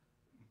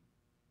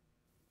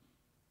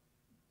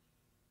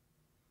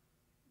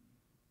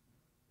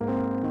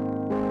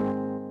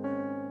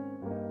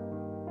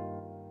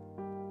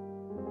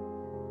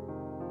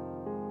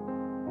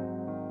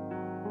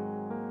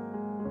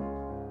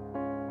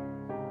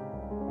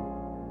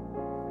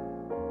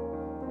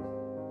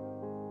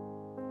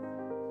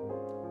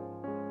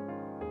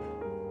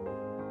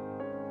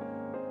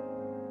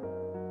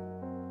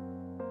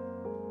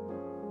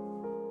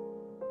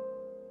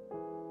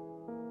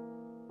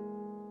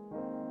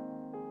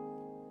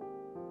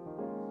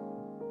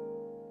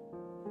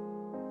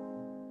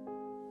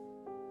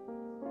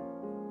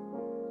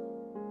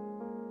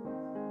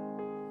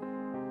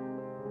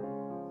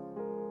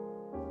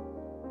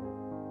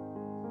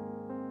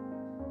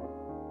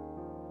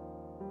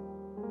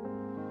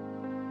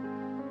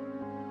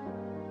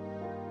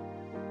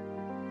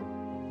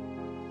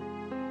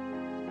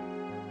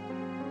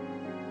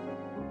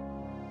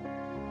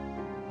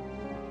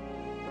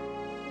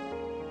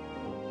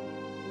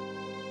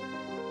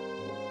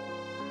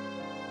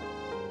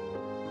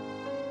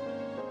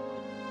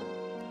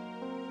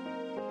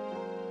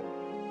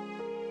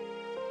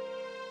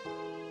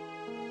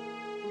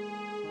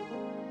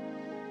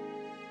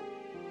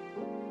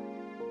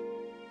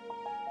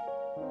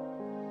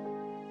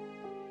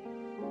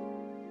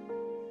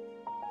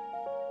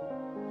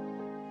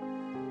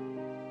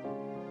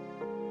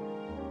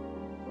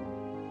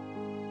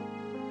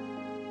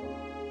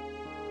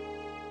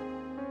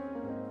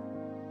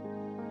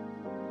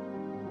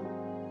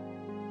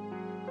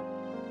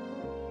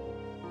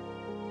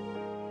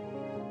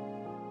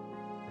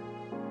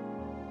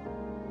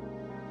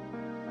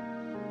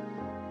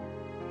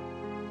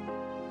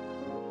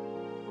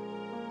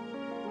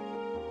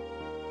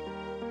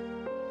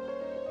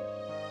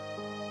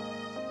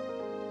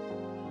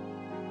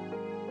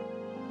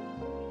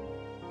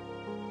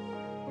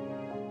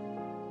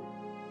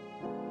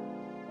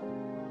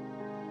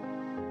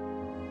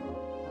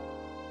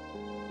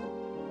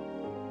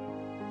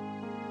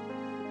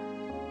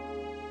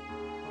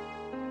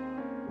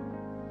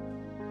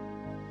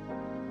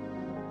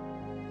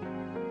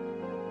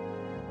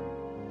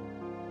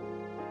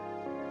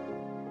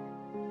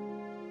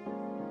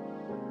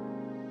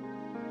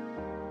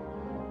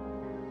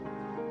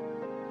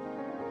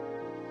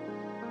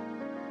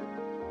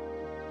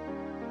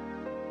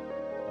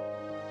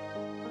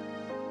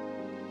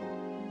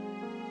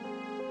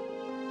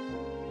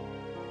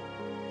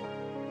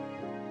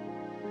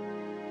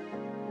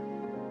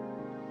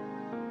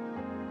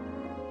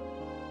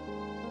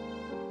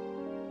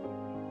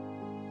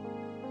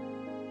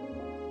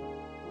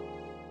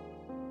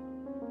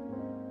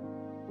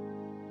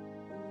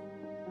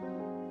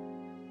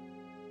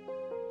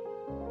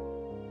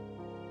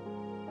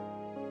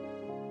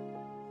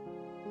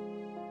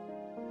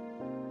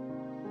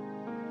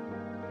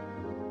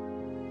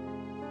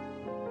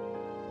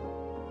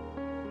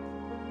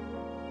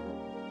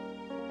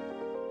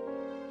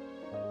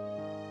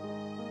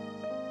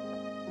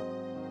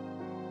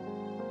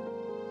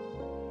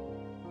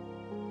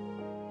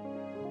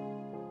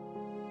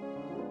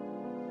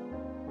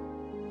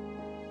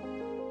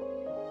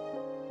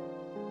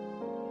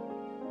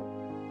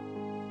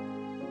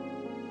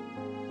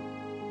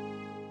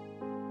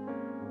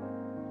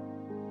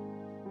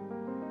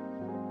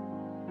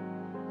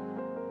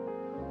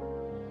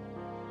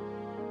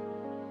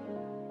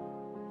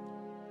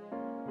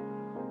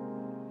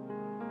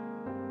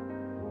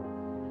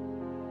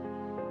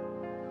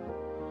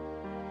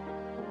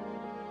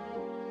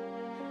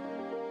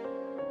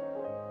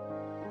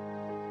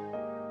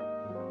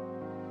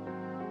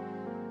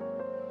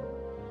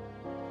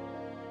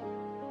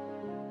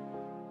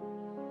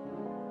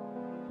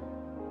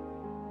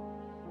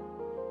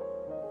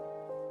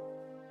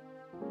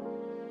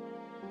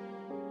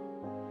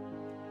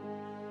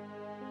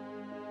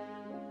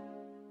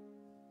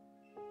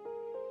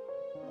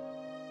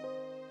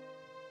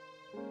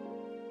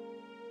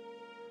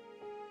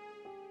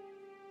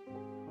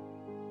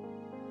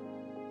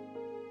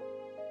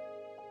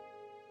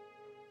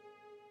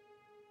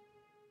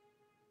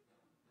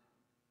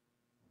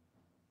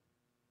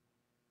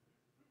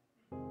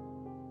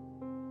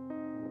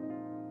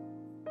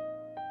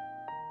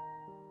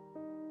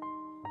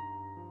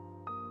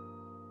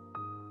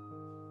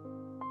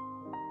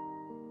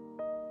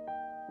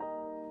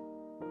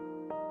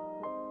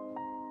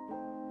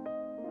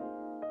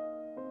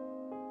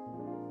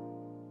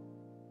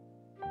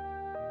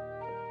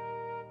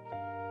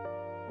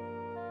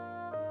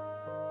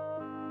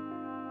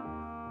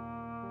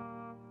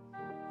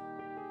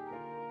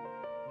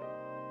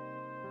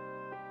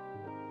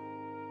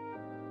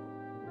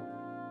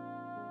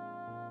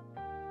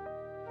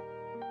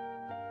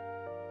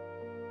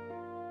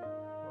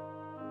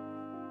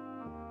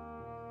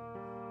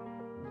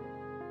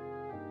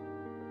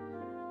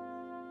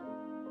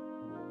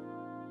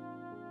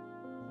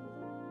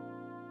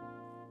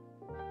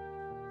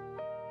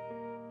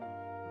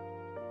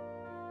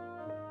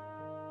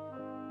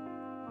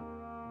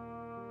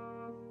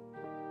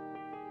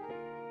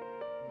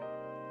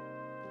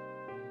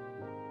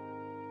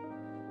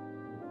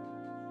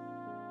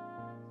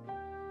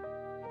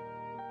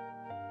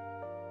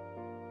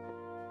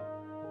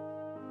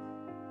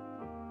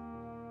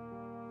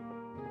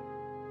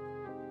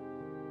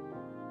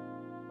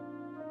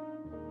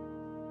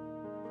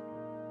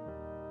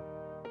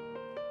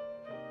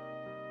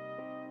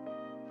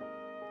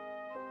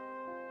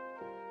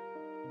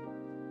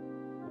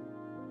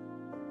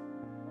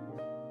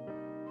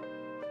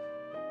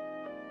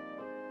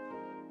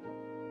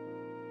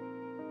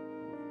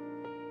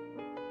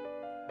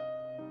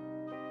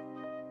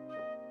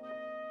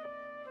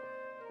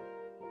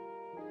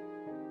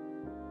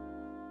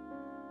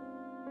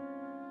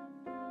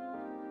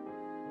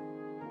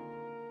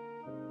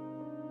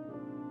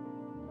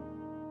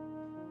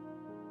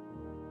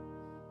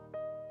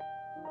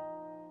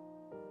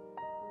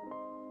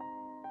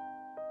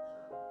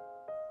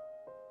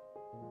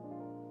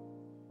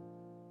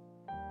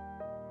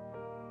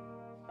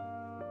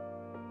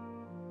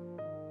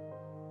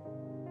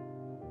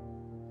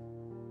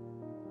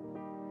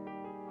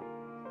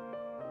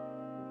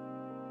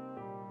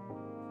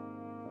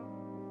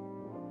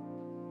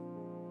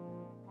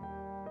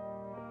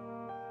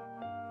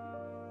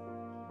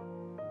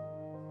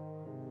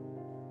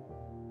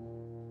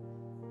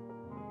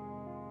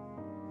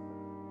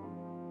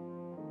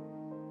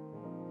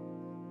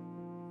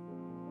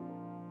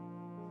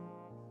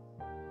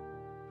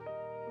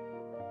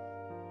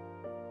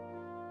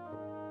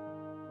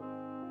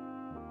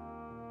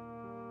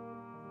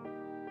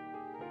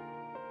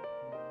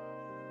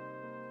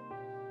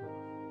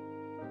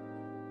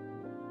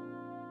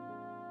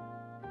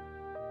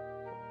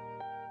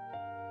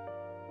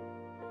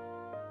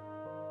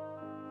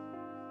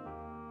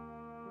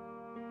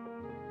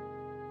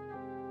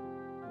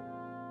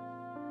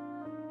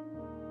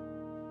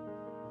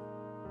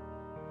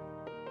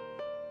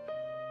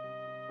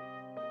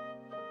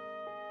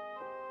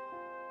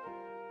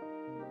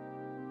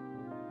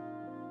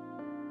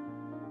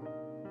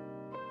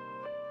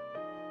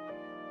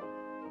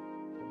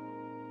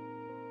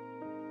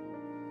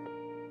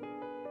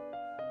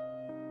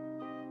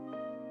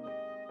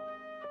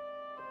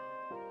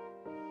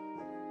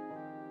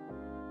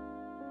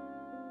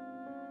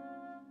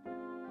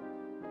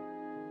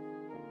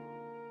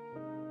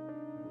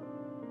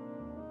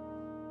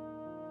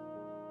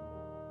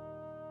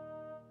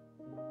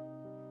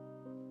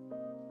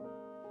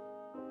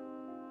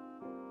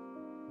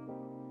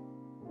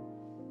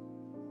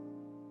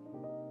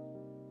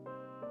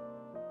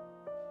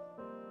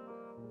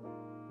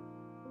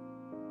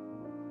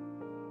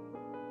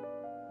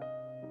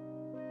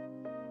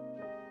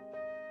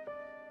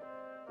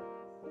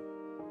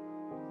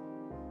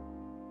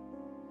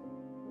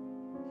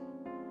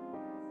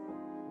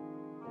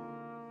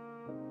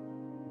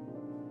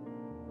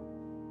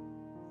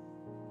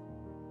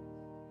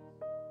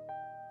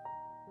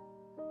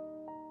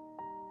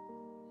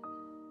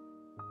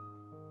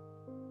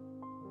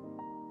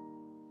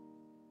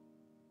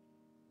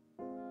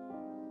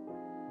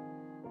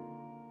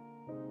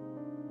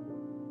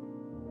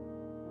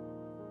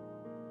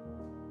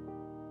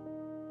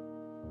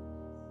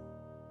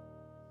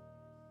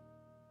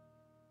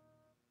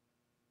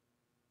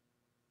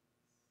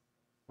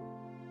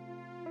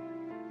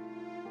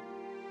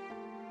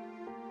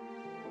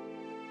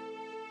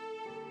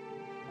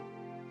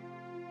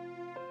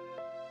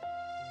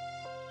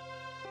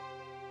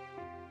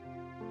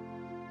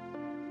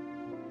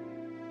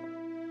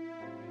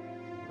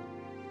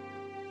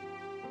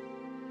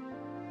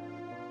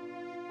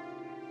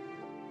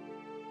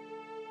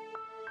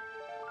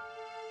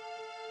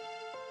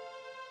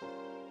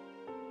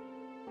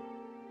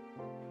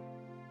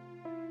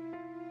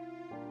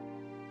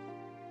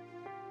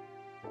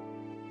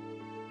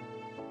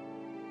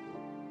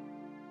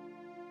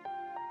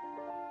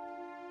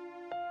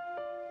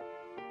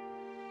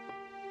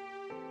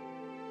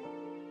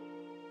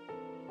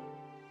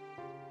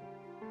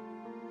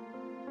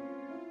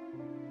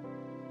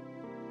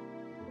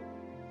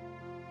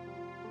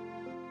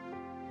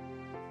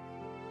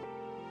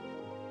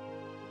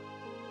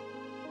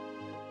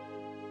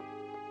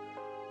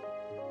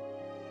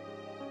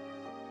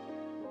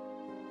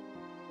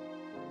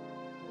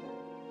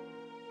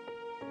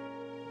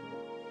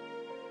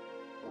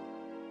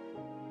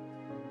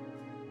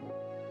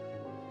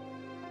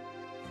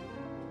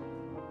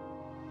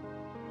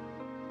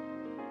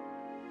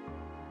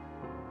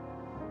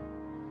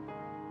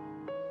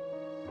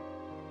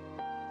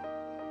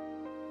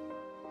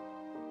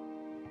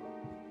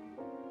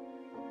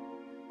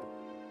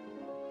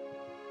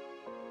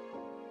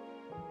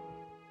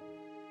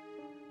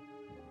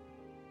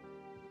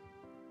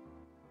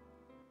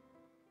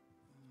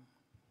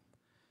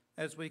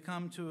 As we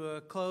come to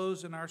a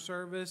close in our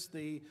service,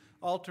 the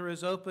altar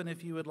is open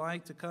if you would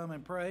like to come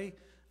and pray.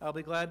 I'll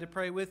be glad to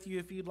pray with you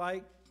if you'd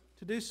like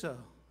to do so.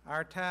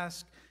 Our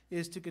task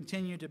is to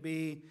continue to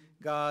be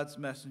God's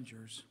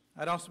messengers.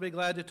 I'd also be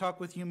glad to talk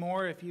with you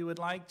more if you would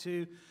like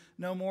to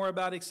know more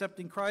about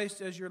accepting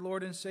Christ as your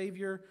Lord and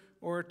Savior,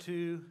 or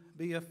to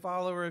be a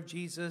follower of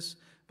Jesus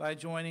by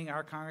joining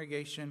our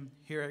congregation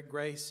here at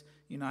Grace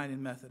United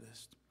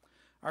Methodist.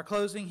 Our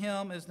closing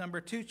hymn is number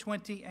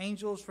 220,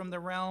 Angels from the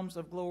Realms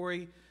of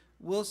Glory.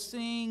 We'll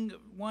sing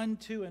 1,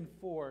 2, and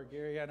 4.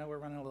 Gary, I know we're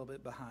running a little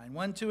bit behind.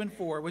 1, 2, and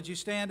 4. Would you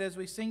stand as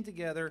we sing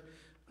together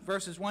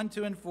verses 1,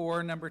 2, and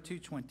 4, number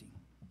 220.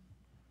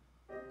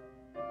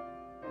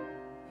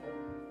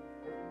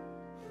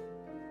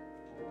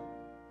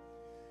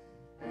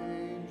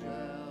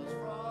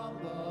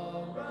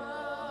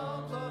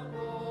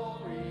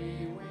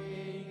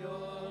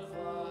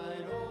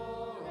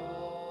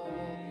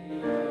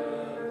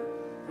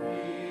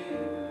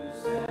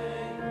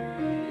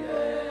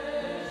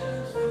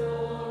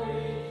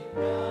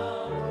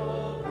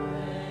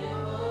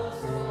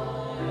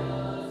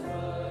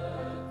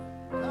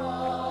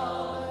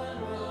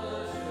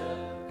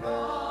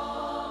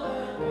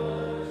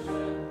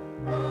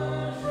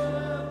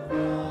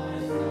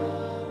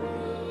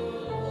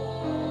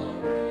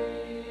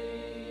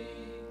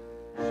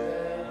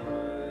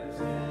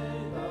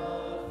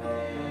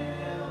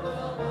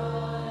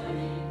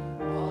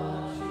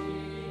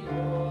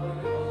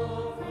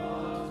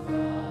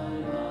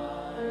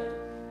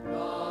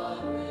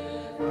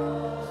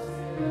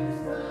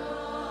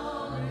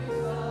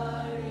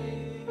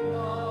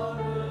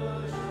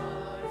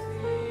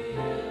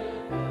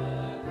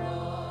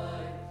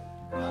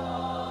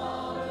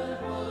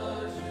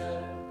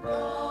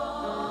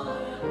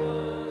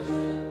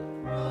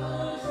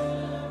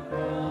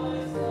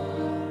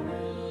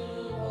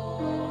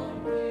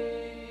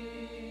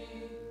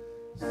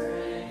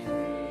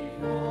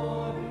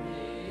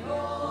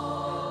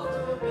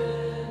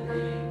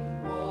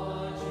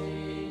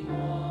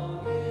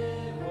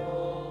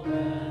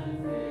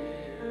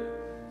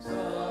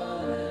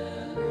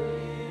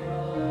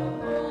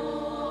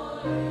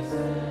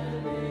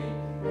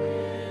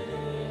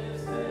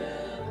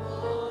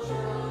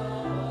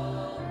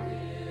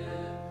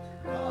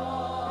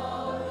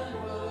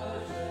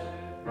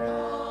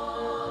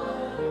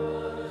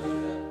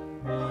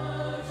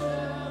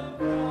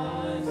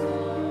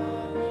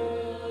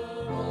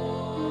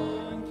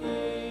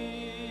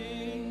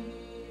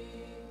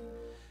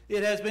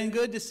 It has been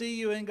good to see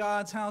you in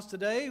God's house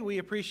today. We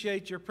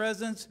appreciate your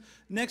presence.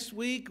 Next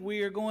week,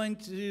 we are going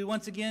to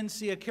once again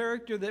see a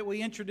character that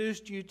we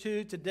introduced you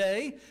to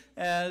today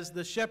as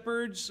the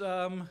shepherds.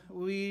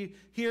 We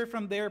hear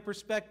from their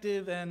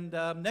perspective, and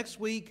next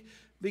week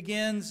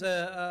begins,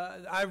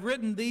 I've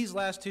written these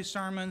last two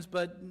sermons,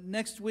 but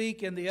next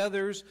week and the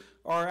others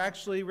are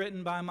actually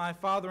written by my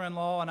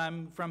father-in-law, and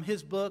I'm from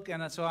his book,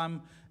 and so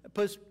I'm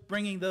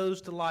bringing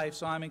those to life,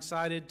 so I'm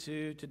excited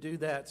to do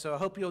that. So I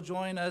hope you'll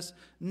join us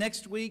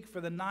next week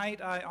for the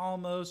night I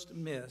almost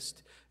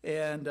missed,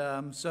 and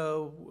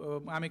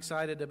so I'm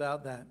excited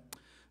about that.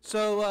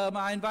 So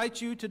I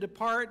invite you to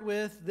depart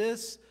with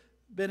this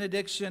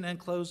benediction and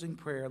closing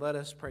prayer. Let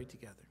us pray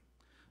together.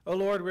 Oh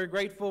Lord, we're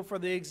grateful for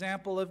the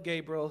example of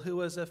Gabriel, who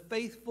was a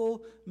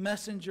faithful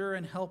messenger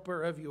and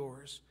helper of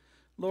yours.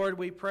 Lord,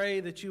 we pray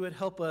that you would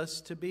help us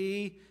to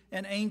be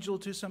an angel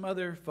to some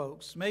other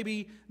folks.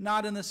 Maybe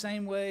not in the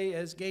same way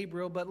as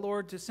Gabriel, but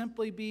Lord, to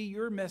simply be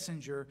your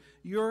messenger,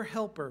 your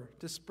helper,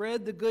 to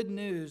spread the good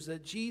news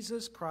that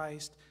Jesus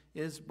Christ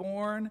is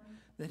born,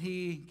 that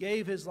he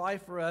gave his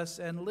life for us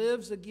and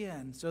lives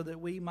again so that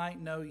we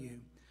might know you.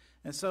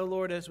 And so,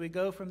 Lord, as we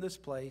go from this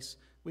place,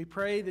 we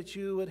pray that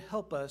you would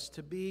help us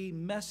to be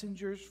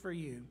messengers for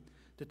you,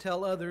 to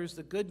tell others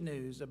the good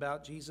news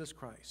about Jesus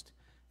Christ.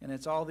 And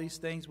it's all these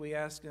things we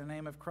ask in the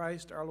name of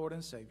Christ, our Lord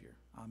and Savior.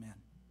 Amen.